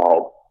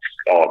 all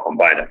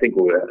combined. I think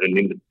we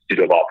need to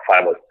do about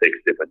 5 or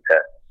 6 different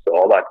tests. So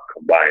all that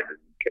combined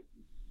can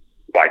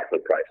bite the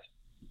price.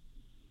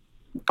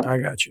 I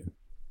got you.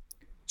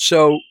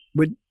 So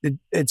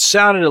it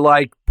sounded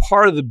like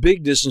part of the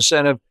big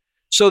disincentive.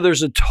 So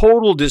there's a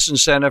total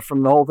disincentive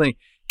from the whole thing.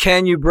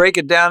 Can you break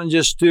it down and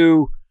just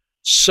do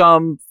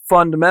some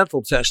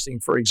fundamental testing,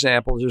 for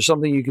example? Is there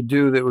something you could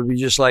do that would be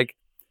just like,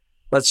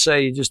 let's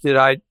say you just did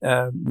not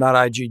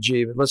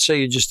IgG, but let's say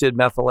you just did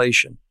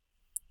methylation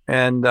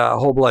and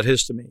whole blood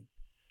histamine.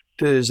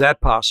 Is that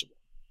possible?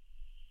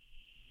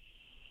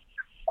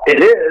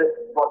 It is,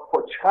 but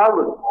for child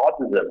with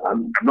autism,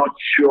 I'm not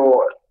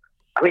sure.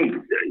 I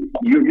mean,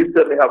 you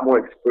certainly have more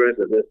experience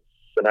with this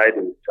than I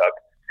do, Chuck.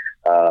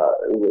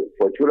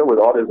 For children with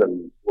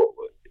autism,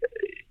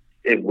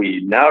 if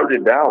we narrowed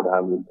it down,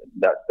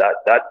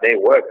 that may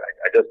work.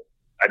 I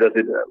just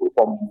did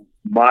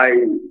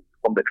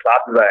from the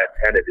classes I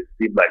attended, it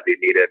seemed like they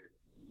needed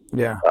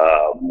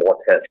more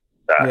tests.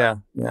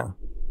 Yeah.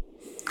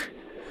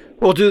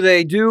 Well,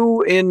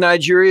 in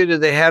Nigeria, do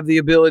they have the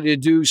ability to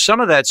do some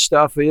of that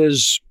stuff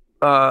is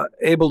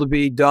able to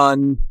be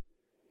done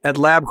at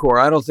LabCorp?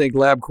 I don't think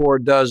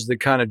LabCorp does the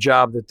kind of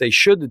job that they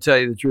should, to tell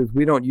you the truth.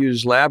 We don't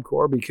use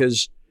LabCorp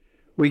because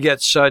we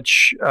get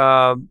such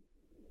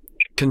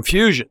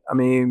confusion. I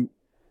mean,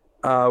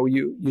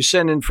 you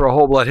send in for a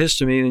whole blood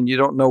histamine and you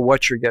don't know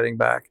what you're getting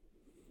back.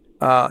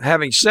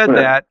 Having said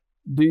that,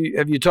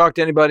 have you talked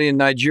to anybody in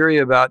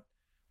Nigeria about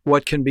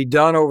what can be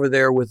done over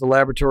there with the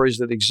laboratories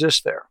that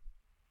exist there?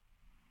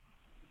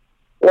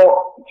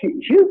 Well,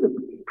 here's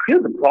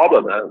the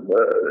problem.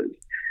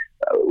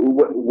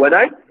 When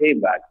I came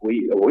back,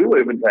 we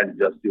were even trying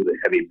to just do the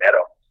heavy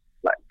metals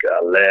like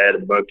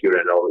lead, mercury,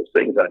 and all those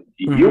things. And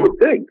you would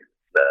think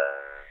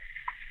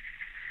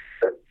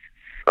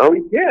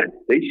we can't.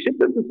 They ship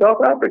them to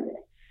South Africa.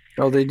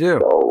 Oh, they do.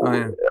 So,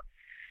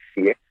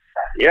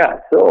 yeah.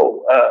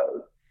 So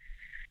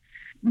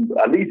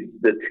at least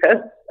the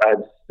tests,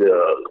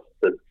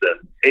 the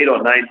 8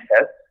 or 9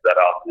 tests that are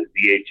on the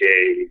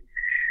DHA,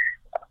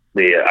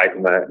 the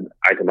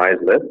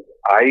itemized list,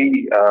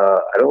 I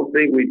don't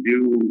think we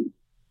do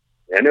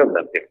any of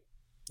them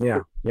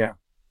here. Yeah.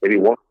 Maybe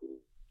one.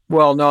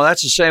 Well, no,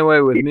 that's the same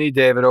way with me,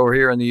 David, over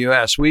here in the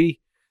U.S.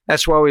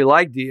 That's why we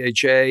like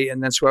DHA,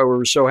 and that's why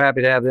we're so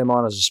happy to have them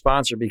on as a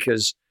sponsor,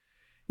 because,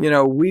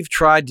 we've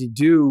tried to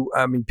do,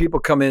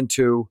 people come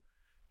into,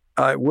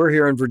 we're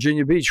here in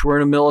Virginia Beach. We're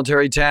in a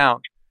military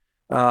town.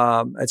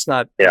 It's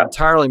not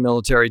entirely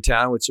military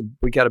town.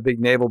 We got a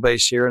big naval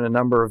base here and a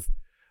number of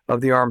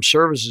the armed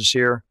services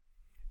here.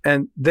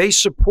 And they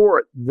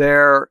support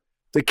the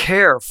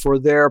care for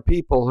their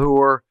people who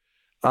are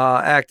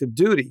active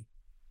duty.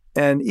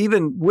 And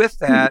even with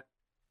that,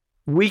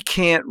 we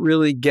can't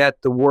really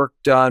get the work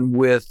done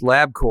with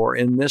LabCorp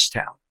in this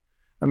town.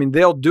 I mean,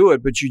 they'll do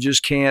it, but you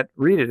just can't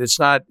read it. It's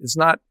not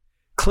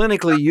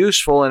clinically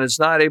useful, and it's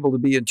not able to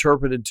be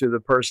interpreted to the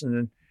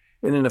person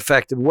in an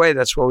effective way.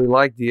 That's why we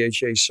like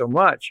DHA so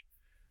much.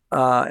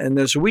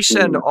 So we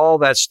send all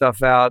that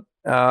stuff out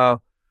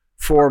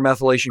for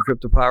methylation,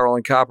 cryptopyrrole,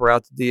 and copper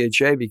out to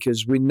DHA,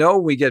 because we know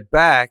when we get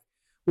back,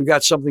 we've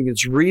got something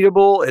that's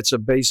readable. It's a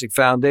basic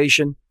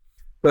foundation.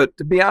 But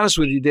to be honest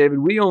with you, David,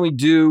 we only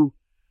do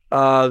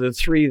the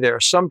 3 there.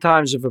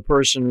 Sometimes if a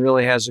person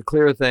really has a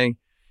clear thing,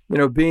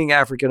 being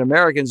African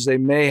Americans, they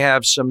may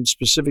have some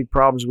specific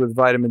problems with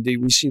vitamin D.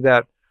 We see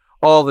that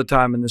all the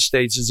time in the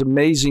States. It's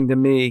amazing to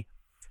me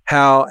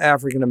how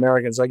African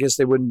Americans, I guess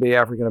they wouldn't be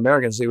African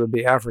Americans, they would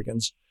be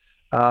Africans.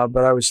 But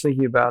I was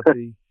thinking about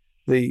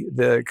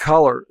the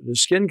color, the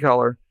skin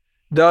color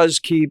does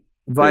keep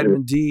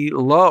vitamin D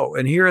low.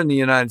 And here in the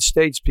United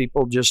States,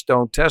 people just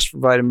don't test for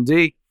vitamin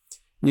D.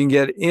 You can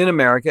get in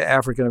America,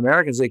 African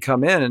Americans, they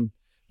come in and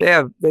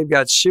they've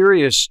got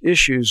serious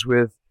issues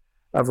with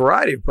a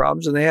variety of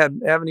problems, and they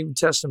haven't even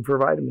tested them for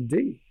vitamin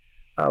D,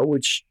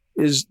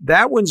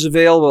 that one's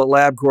available at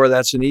LabCorp.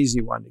 That's an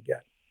easy one to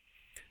get.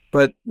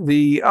 But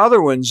the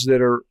other ones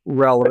that are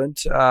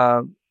relevant,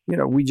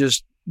 we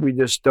just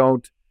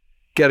don't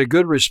get a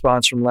good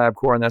response from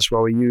LabCorp, and that's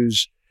why we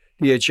use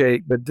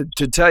DHA. But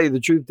to tell you the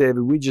truth,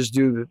 David, we just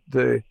do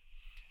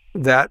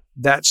that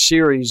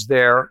series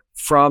there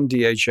from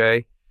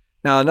DHA.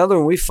 Now, another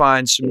one we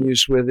find some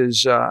use with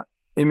is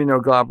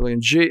immunoglobulin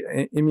G,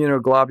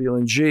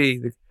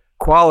 the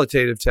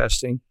qualitative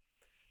testing,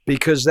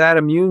 because that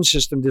immune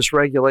system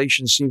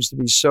dysregulation seems to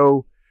be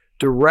so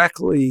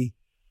directly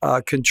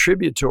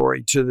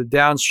contributory to the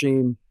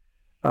downstream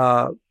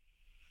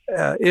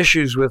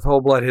issues with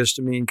whole blood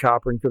histamine,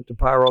 copper, and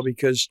cryptopyrrole,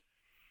 because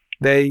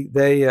they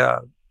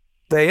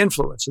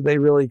influence and they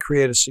really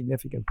create a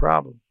significant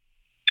problem.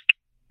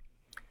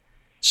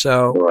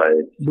 So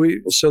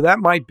so that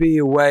might be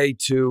a way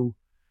to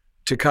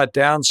cut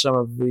down some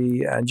of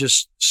the and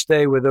just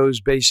stay with those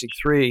basic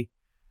 3.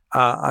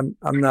 I'm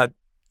not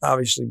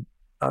obviously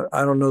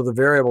I don't know the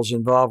variables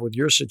involved with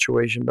your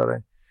situation, but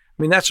I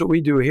mean that's what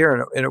we do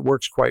here, and it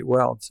works quite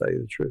well, to tell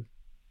you the truth.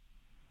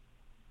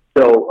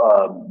 So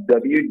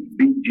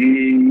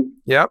WBG,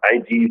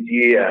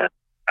 IgG,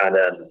 and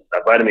then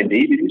vitamin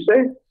D. Did you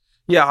say?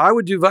 Yeah, I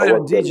would do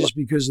vitamin D just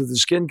because of the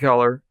skin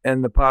color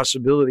and the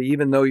possibility,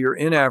 even though you're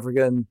in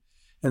Africa and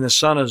the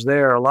sun is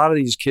there, a lot of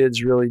these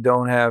kids really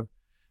don't have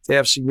they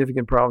have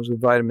significant problems with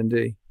vitamin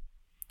D.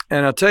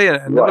 And I'll tell you,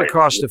 another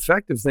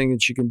cost-effective thing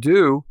that you can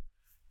do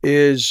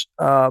is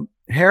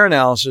hair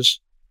analysis.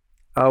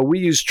 We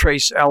use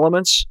Trace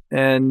Elements,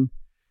 and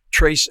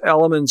Trace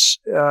Elements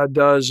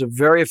does a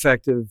very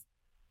effective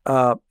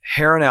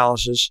hair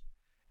analysis.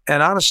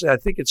 And honestly, I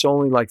think it's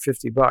only like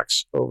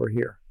 $50 over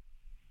here.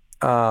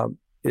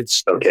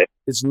 It's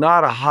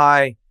not a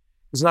high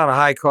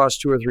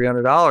cost $200 or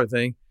 $300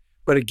 thing,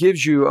 but it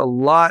gives you a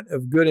lot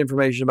of good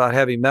information about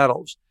heavy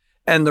metals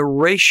and the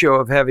ratio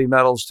of heavy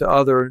metals to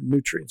other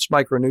nutrients,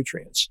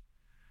 micronutrients,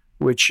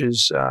 which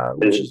is yeah,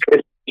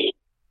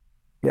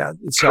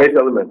 it's Trace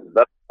Elements. Is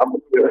that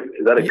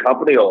a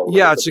company or?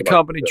 Yeah, it's a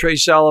company,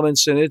 Trace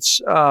Elements, and it's.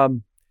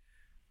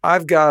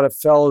 I've got a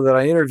fellow that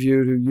I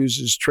interviewed who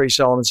uses Trace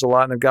Elements a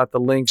lot, and I've got the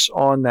links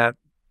on that.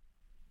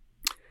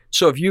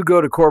 So if you go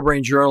to Core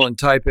Brain Journal and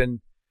type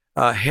in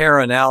hair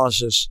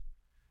analysis,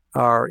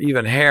 or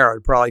even hair,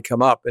 it'd probably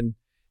come up, and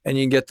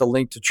you can get the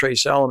link to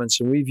Trace Elements,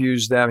 and we've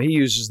used them. He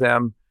uses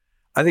them.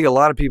 I think a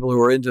lot of people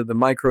who are into the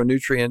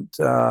micronutrient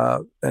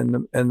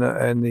and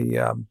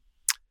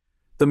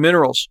the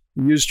minerals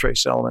use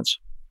Trace Elements,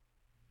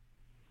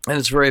 and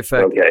it's very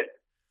effective. Okay.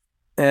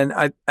 And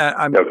I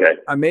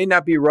may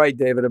not be right,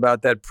 David,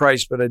 about that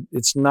price, but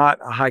it's not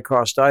a high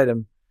cost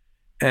item,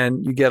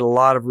 and you get a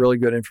lot of really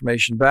good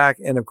information back.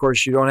 And of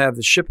course, you don't have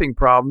the shipping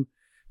problem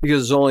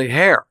because it's only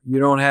hair. You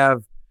don't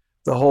have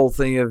the whole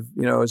thing of,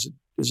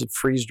 is it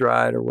freeze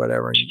dried or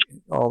whatever, and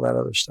all that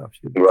other stuff.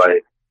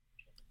 Right.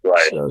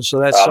 So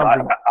that's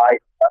something.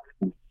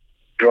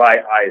 Dry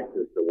ice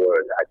is the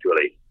word,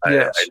 actually.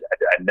 Yes.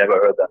 I never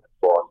heard that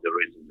before. The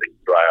reason being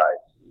dry ice.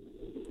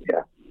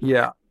 Yeah.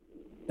 Yeah.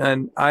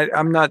 And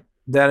I'm not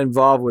that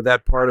involved with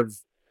that part of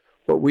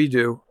what we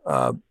do,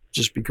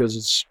 just because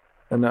it's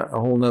a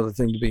whole nother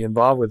thing to be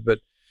involved with. But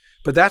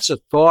that's a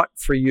thought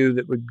for you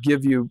that would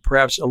give you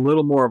perhaps a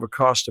little more of a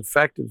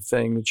cost-effective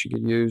thing that you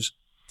could use.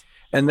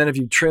 And then if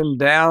you trim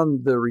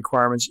down the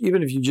requirements,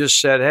 even if you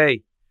just said,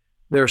 hey,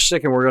 they're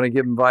sick and we're going to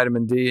give them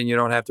vitamin D, and you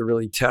don't have to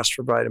really test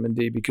for vitamin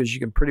D because you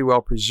can pretty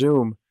well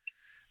presume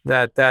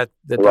that they're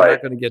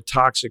not going to get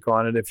toxic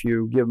on it if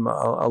you give them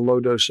a low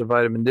dose of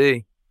vitamin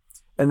D.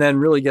 And then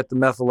really get the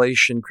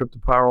methylation,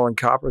 cryptopyrrole, and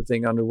copper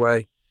thing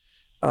underway.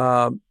 We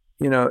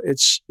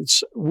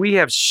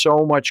have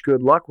so much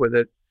good luck with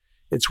it.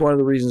 It's one of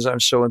the reasons I'm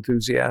so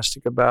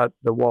enthusiastic about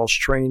the Walsh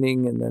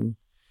training and then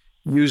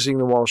using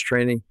the Walsh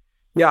training.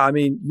 Yeah, I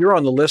mean, you're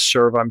on the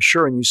listserv, I'm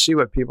sure, and you see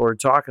what people are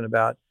talking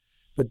about.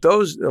 But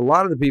a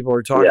lot of the people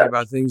are talking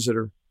about things that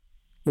are,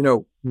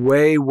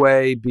 way,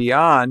 way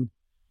beyond.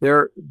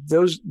 There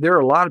are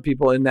a lot of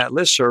people in that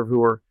listserv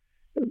who are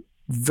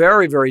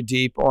very, very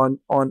deep on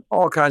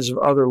all kinds of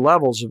other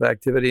levels of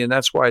activity, and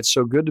that's why it's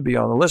so good to be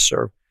on the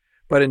listserv.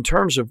 But in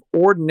terms of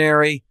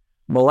ordinary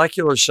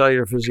molecular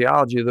cellular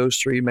physiology, those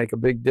three make a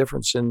big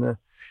difference in the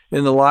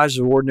lives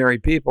of ordinary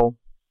people,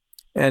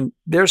 and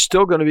they're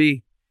still going to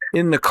be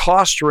in the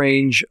cost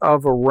range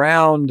of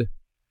around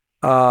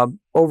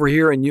over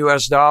here in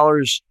U.S.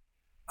 dollars,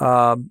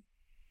 about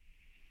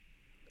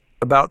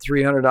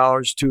 $300, $200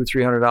 or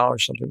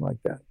 $300, something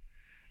like that.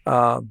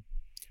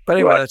 But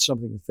anyway, that's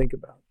something to think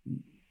about.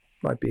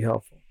 Might be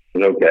helpful.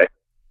 Okay.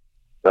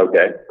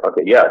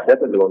 Yeah,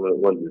 definitely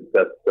want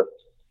to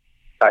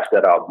hash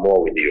that out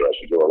more with you as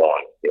we go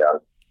along. Yeah.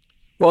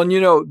 Well, and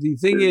the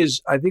thing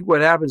is, I think what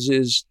happens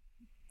is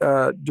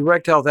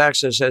Direct Health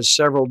Access has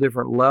several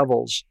different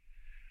levels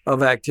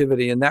of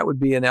activity, and that would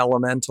be an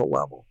elemental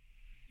level.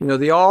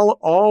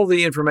 All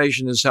the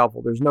information is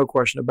helpful. There's no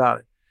question about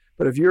it.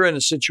 But if you're in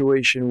a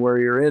situation where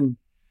you're in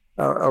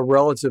a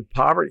relative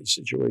poverty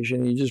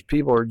situation,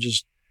 people are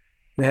just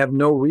have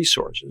no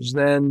resources,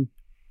 then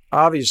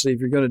obviously if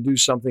you're going to do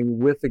something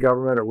with the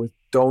government or with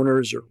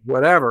donors or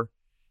whatever,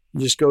 you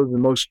just go to the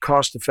most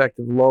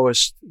cost-effective,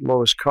 lowest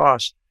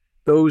cost.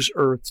 Those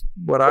are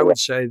what I would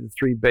say the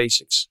three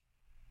basics,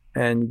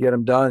 and you get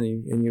them done,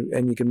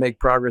 and you can make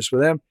progress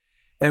with them.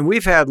 And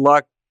we've had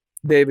luck,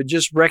 David,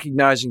 just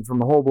recognizing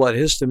from whole blood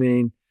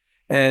histamine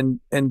and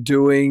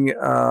doing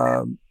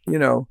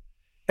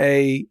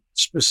a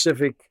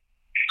specific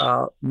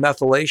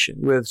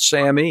methylation with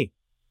SAMe.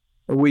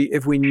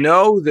 If we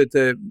know that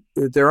they're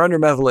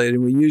undermethylated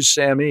and we use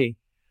SAMe,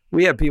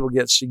 we have people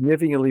get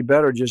significantly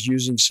better just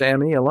using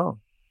SAMe alone.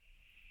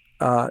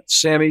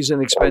 SAMe is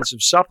an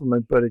expensive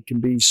supplement, but it can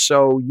be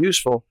so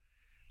useful.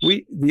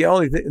 And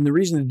the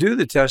reason to do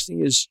the testing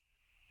is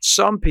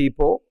some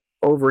people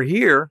over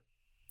here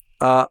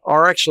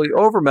are actually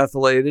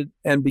overmethylated,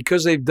 and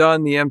because they've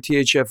done the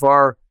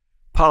MTHFR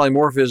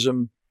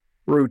polymorphism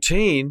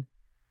routine,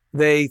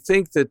 they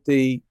think that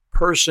the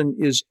person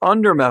is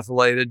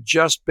undermethylated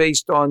just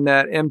based on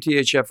that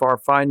MTHFR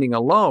finding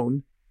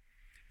alone,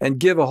 and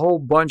give a whole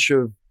bunch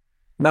of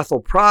methyl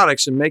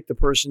products and make the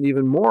person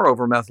even more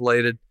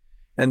overmethylated,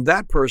 and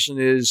that person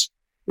is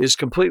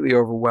completely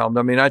overwhelmed.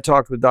 I mean, I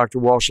talked with Dr.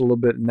 Walsh a little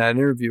bit in that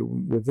interview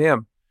with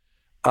him,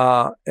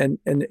 and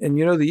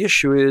the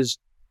issue is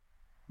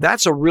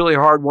that's a really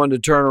hard one to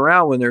turn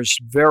around when they're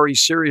very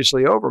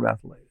seriously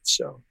overmethylated.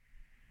 So,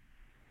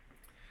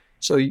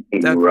 So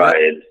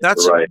Right.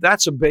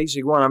 that's a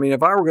basic one. I mean,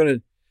 if I were going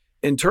to,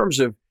 in terms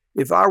of,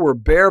 if I were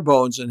bare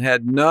bones and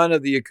had none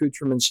of the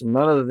accoutrements and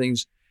none of the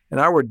things, and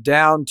I were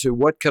down to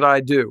what could I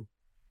do,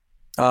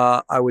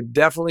 I would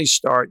definitely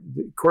start.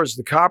 Of course,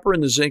 the copper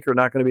and the zinc are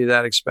not going to be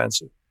that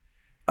expensive.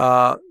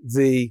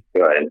 The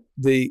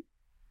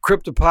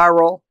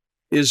cryptopyrrole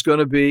is going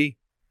to be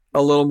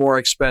a little more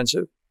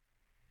expensive,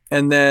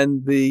 and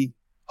then the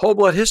whole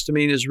blood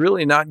histamine is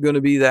really not going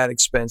to be that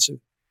expensive.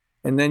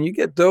 And then you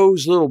get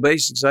those little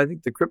basics. I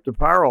think the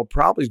cryptopyrrole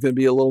probably is going to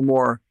be a little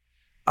more.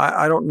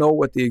 I don't know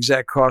what the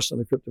exact cost on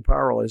the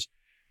cryptopyrrole is,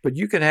 but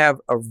you can have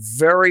a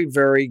very,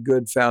 very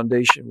good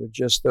foundation with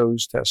just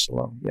those tests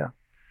alone. Yeah.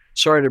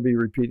 Sorry to be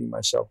repeating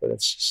myself, but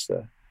it's just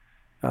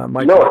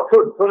my. No,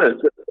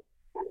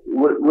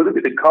 would it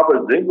be the copper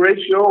zinc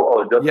ratio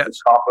or just the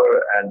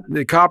copper and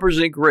the copper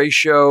zinc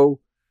ratio?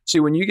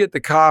 See, when you get the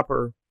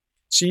copper,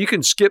 you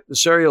can skip the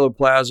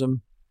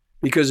ceruloplasmin.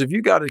 Because if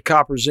you got a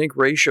copper zinc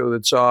ratio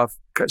that's off,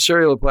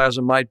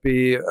 ceruloplasmin might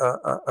be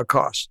a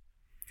cost.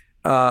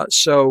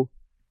 So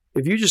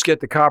if you just get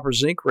the copper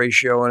zinc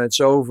ratio and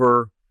it's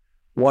over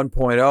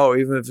 1.0,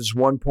 even if it's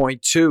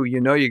 1.2, you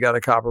know you got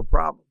a copper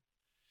problem.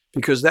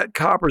 Because that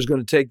copper is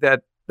going to take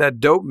that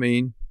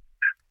dopamine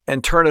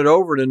and turn it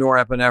over to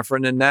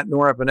norepinephrine, and that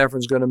norepinephrine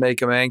is going to make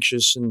them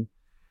anxious. And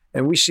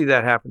we see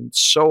that happen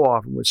so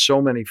often with so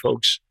many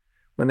folks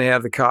when they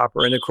have the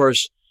copper. And of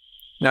course,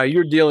 now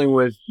you're dealing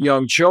with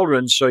young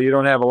children, so you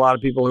don't have a lot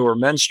of people who are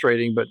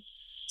menstruating, but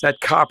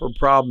that copper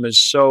problem is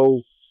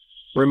so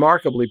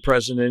remarkably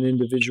present in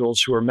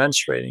individuals who are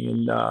menstruating,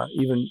 and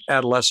even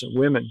adolescent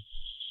women.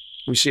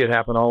 We see it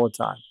happen all the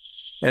time.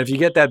 And if you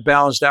get that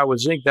balanced out with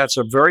zinc, that's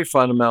a very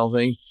fundamental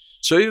thing.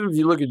 So even if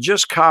you look at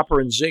just copper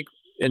and zinc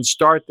and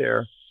start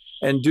there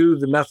and do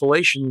the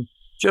methylation,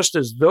 just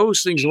as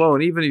those things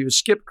alone, even if you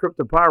skip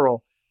cryptopyrrole,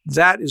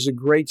 that is a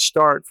great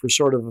start for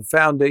sort of a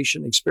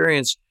foundation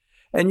experience.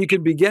 And you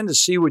can begin to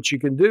see what you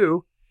can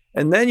do.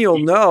 And then you'll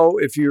know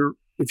if you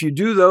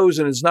do those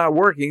and it's not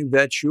working,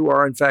 that you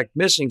are in fact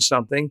missing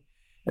something.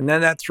 And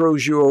then that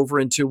throws you over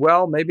into,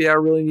 well, maybe I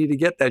really need to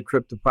get that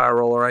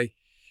cryptopyrrole, or I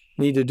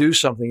need to do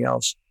something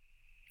else.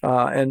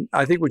 And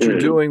I think what you're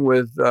doing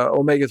with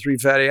omega-3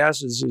 fatty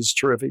acids is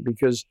terrific,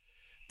 because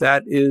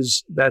that's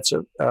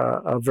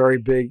a very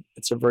big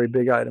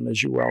item,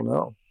 as you well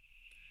know.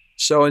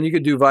 So, and you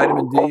could do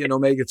vitamin D and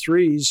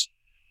omega-3s.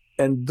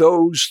 And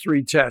those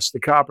three tests, the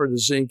copper, the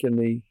zinc, and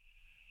the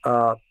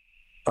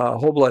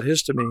whole blood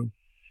histamine,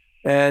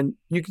 and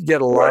you could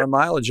get a lot of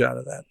mileage out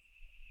of that.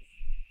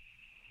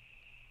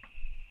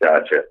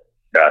 Gotcha.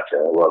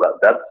 Well,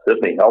 that's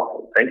certainly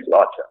helpful. Thanks a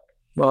lot, Chuck.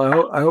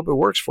 Well, I hope it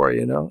works for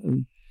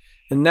you,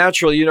 And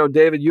naturally,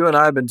 David, you and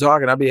I have been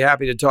talking. I'd be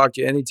happy to talk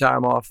to you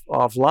anytime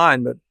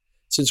offline, but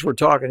since we're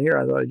talking here,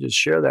 I thought I'd just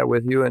share that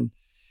with you. And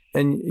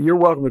you're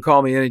welcome to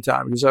call me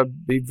anytime, because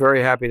I'd be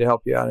very happy to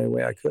help you out any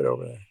way I could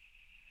over there.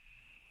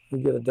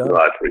 We get it done.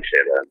 Well, I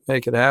appreciate that.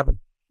 Make it happen.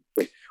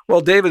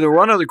 Well, David, the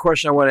one other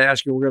question I want to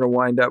ask you, we're going to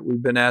wind up.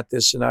 We've been at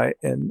this, and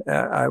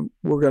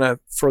we're going to,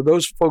 for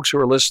those folks who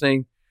are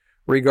listening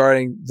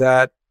regarding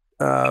that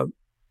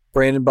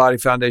Brain and Body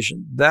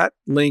Foundation, that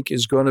link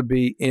is going to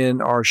be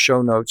in our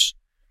show notes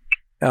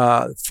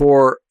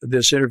for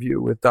this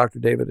interview with Dr.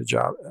 David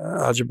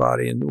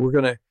Ajibade, and we're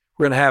going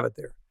to have it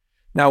there.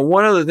 Now,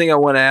 one other thing I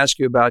want to ask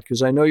you about,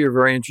 because I know you're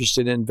very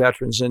interested in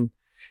veterans, and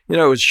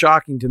it's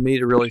shocking to me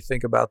to really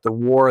think about the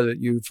war that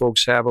you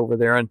folks have over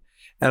there. And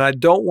I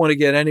don't want to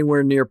get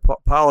anywhere near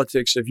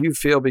politics. If you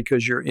feel,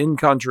 because you're in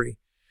country,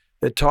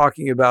 that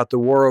talking about the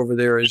war over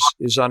there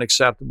is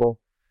unacceptable,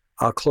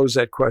 I'll close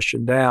that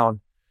question down.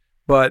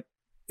 But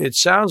it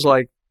sounds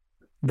like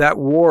that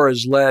war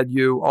has led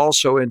you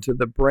also into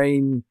the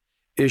brain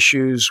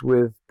issues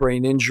with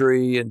brain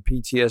injury and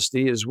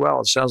PTSD as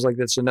well. It sounds like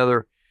that's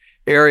another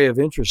area of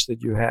interest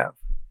that you have.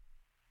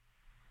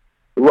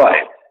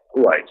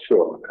 Right,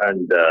 sure.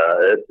 And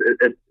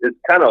it's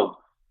kind of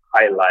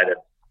highlighted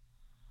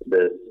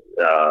this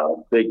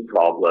big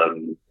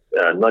problem,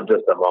 not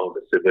just among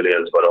the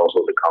civilians, but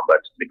also the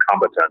combatants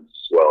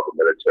as well,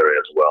 the military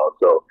as well.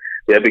 So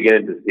they're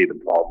beginning to see the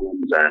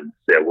problems, and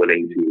they're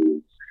willing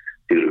to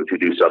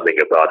do something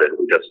about it.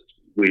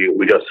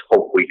 We just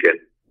hope we can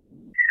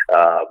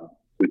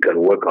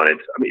work on it.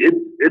 I mean,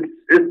 it's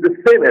the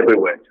same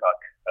everywhere, Chuck.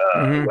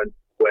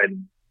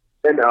 When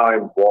men are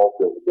involved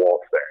in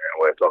warfare, and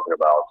we're talking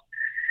about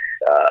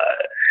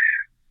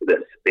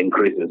this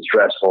increase in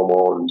stress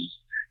hormones,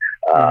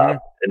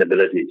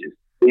 inability to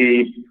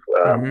sleep,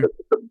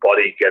 the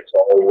body gets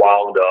all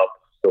wound up.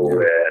 So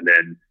and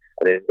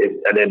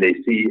then they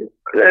see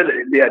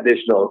the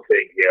additional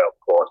thing here, of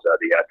course, are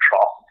the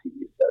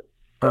atrocities that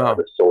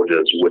the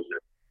soldiers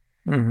witness.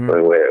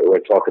 We're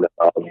talking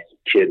about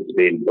kids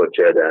being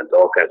butchered and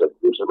all kinds of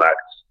gruesome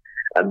acts.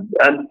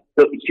 And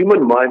the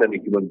human mind and the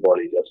human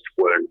body just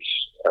weren't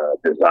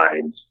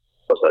designed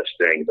for such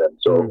things. And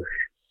so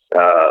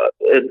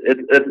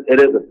it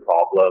is a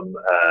problem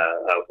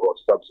for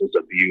substance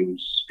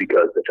abuse,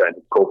 because they're trying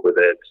to cope with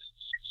it,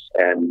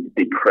 and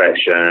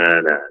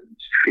depression and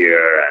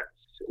fear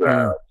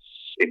and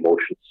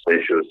emotional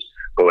issues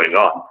going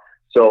on.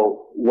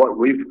 So what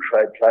we've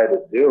tried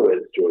to do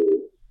is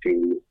to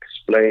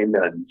explain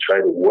and try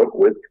to work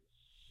with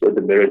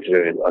the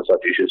military on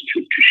such issues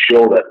to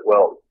show that,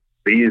 well,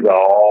 these are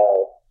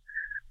all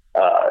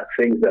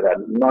things that are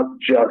not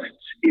just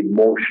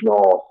emotional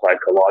or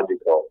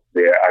psychological.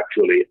 They're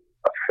actually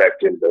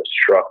affecting the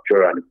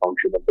structure and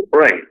function of the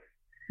brain.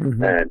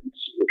 Mm-hmm. And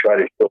we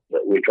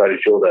try to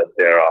show that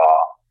there are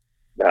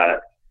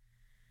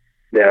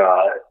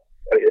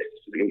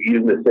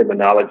using the same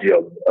analogy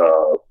of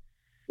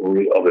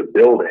a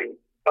building,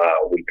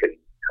 we can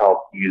help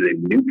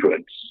using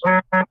nutrients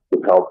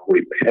to help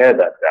repair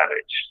that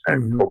damage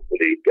and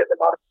hopefully get them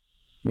out.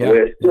 Yeah.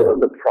 We're still in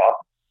the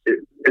process.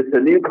 It's a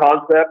new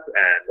concept,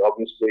 and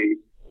obviously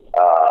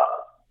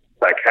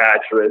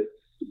psychiatrists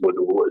would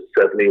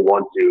certainly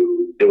want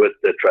to do it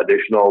the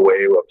traditional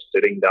way of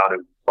sitting down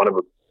in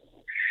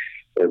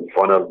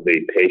front of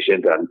the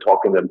patient and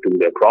talking them through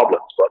their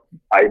problems. But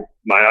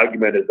my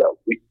argument is that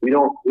we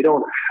don't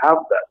have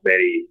that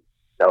many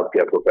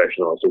healthcare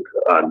professionals,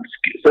 and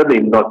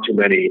certainly not too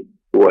many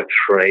who are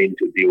trained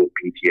to deal with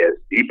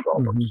PTSD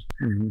problems.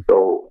 Mm-hmm.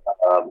 So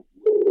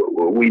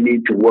we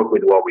need to work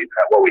with what we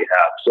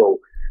have. So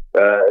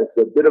it's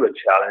a bit of a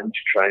challenge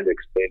trying to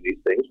explain these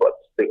things, but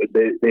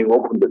they've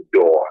opened the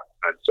door,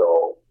 and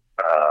so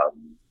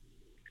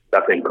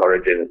that's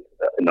encouraging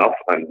enough,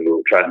 and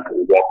we'll try and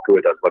walk through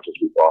it as much as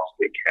we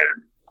possibly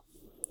can.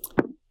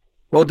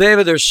 Well,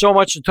 David, there's so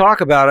much to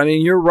talk about. I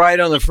mean, you're right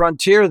on the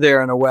frontier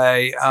there in a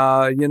way.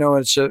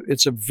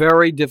 It's a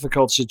very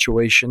difficult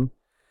situation,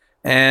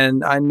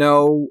 and I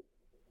know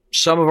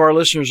some of our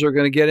listeners are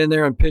going to get in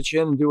there and pitch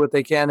in and do what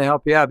they can to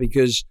help you out,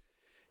 because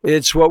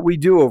it's what we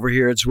do over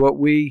here. It's what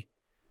we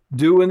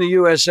do in the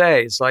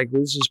USA. It's like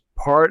this is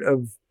part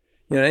of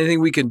anything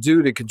we can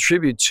do to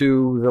contribute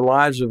to the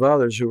lives of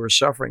others who are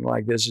suffering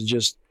like this is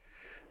just.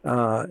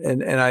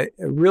 And I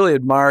really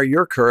admire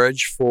your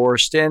courage for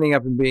standing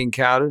up and being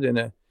counted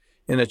in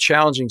a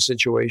challenging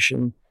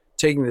situation,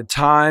 taking the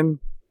time,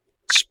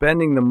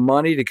 spending the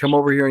money to come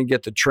over here and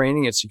get the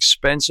training. It's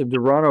expensive to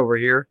run over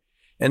here,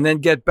 and then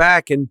get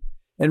back and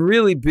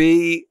really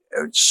be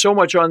so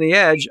much on the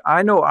edge.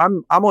 I know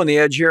I'm on the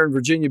edge here in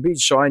Virginia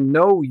Beach, so I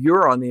know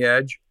you're on the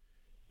edge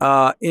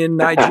in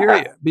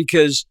Nigeria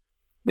because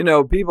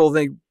people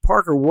think,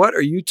 Parker, what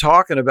are you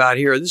talking about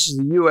here? This is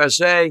the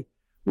USA.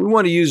 We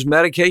want to use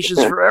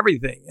medications for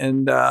everything.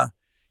 And,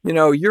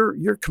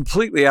 you're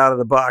completely out of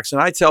the box.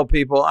 And I tell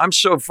people I'm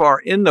so far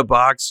in the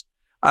box,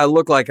 I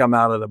look like I'm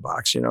out of the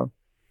box, and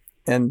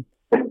you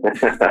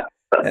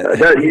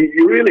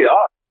really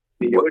are.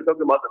 You were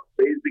talking about the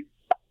basic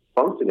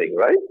functioning,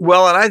 right?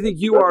 Well, and I think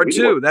you are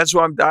too. That's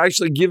why I'm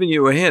actually giving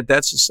you a hint.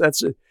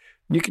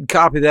 You can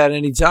copy that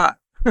anytime.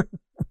 Okay,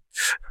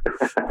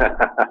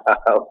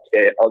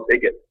 I'll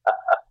take it.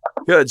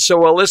 Good. So,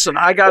 well, listen,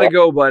 I got to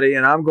go, buddy,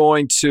 and I'm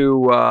going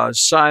to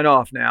sign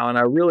off now. And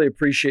I really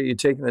appreciate you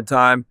taking the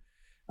time.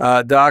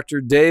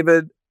 Dr.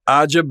 David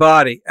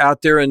Ajibade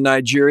out there in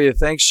Nigeria,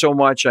 thanks so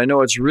much. I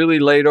know it's really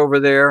late over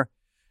there,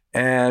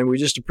 and we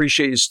just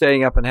appreciate you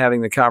staying up and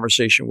having the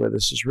conversation with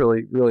us. It's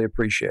really, really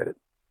appreciate it.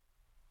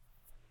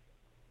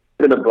 It's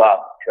been a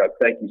blast, Chuck.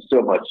 Thank you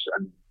so much.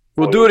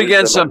 We'll do it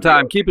again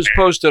sometime. Keep us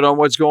posted on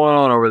what's going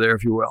on over there,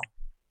 if you will.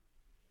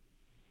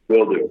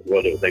 Will do.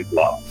 Thanks a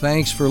lot.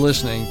 Thanks for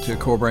listening to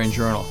Core Brain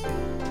Journal.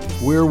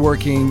 We're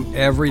working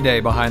every day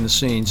behind the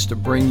scenes to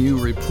bring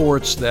you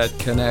reports that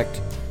connect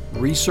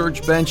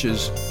research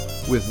benches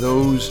with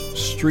those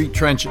street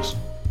trenches.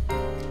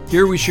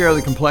 Here we share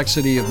the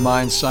complexity of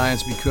mind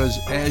science because,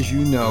 as you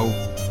know,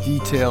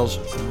 details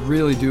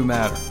really do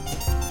matter.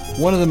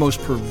 One of the most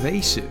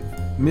pervasive,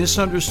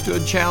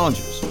 misunderstood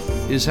challenges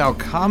is how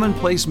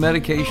commonplace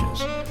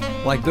medications,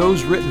 like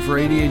those written for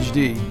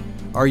ADHD,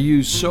 are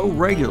used so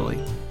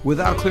regularly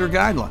without clear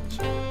guidelines.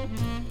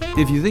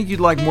 If you think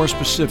you'd like more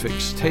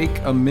specifics, take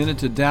a minute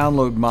to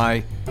download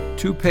my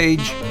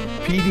 2-page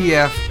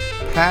PDF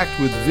packed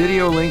with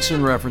video links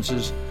and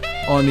references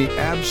on the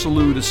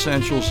absolute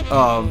essentials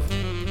of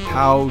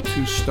how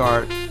to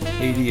start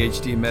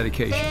ADHD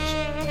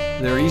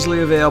medications. They're easily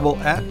available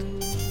at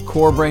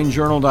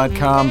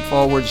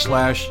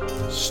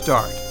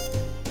corebrainjournal.com/start.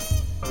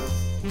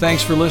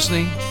 Thanks for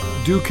listening.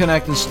 Do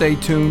connect and stay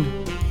tuned.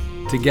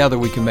 Together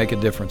we can make a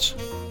difference.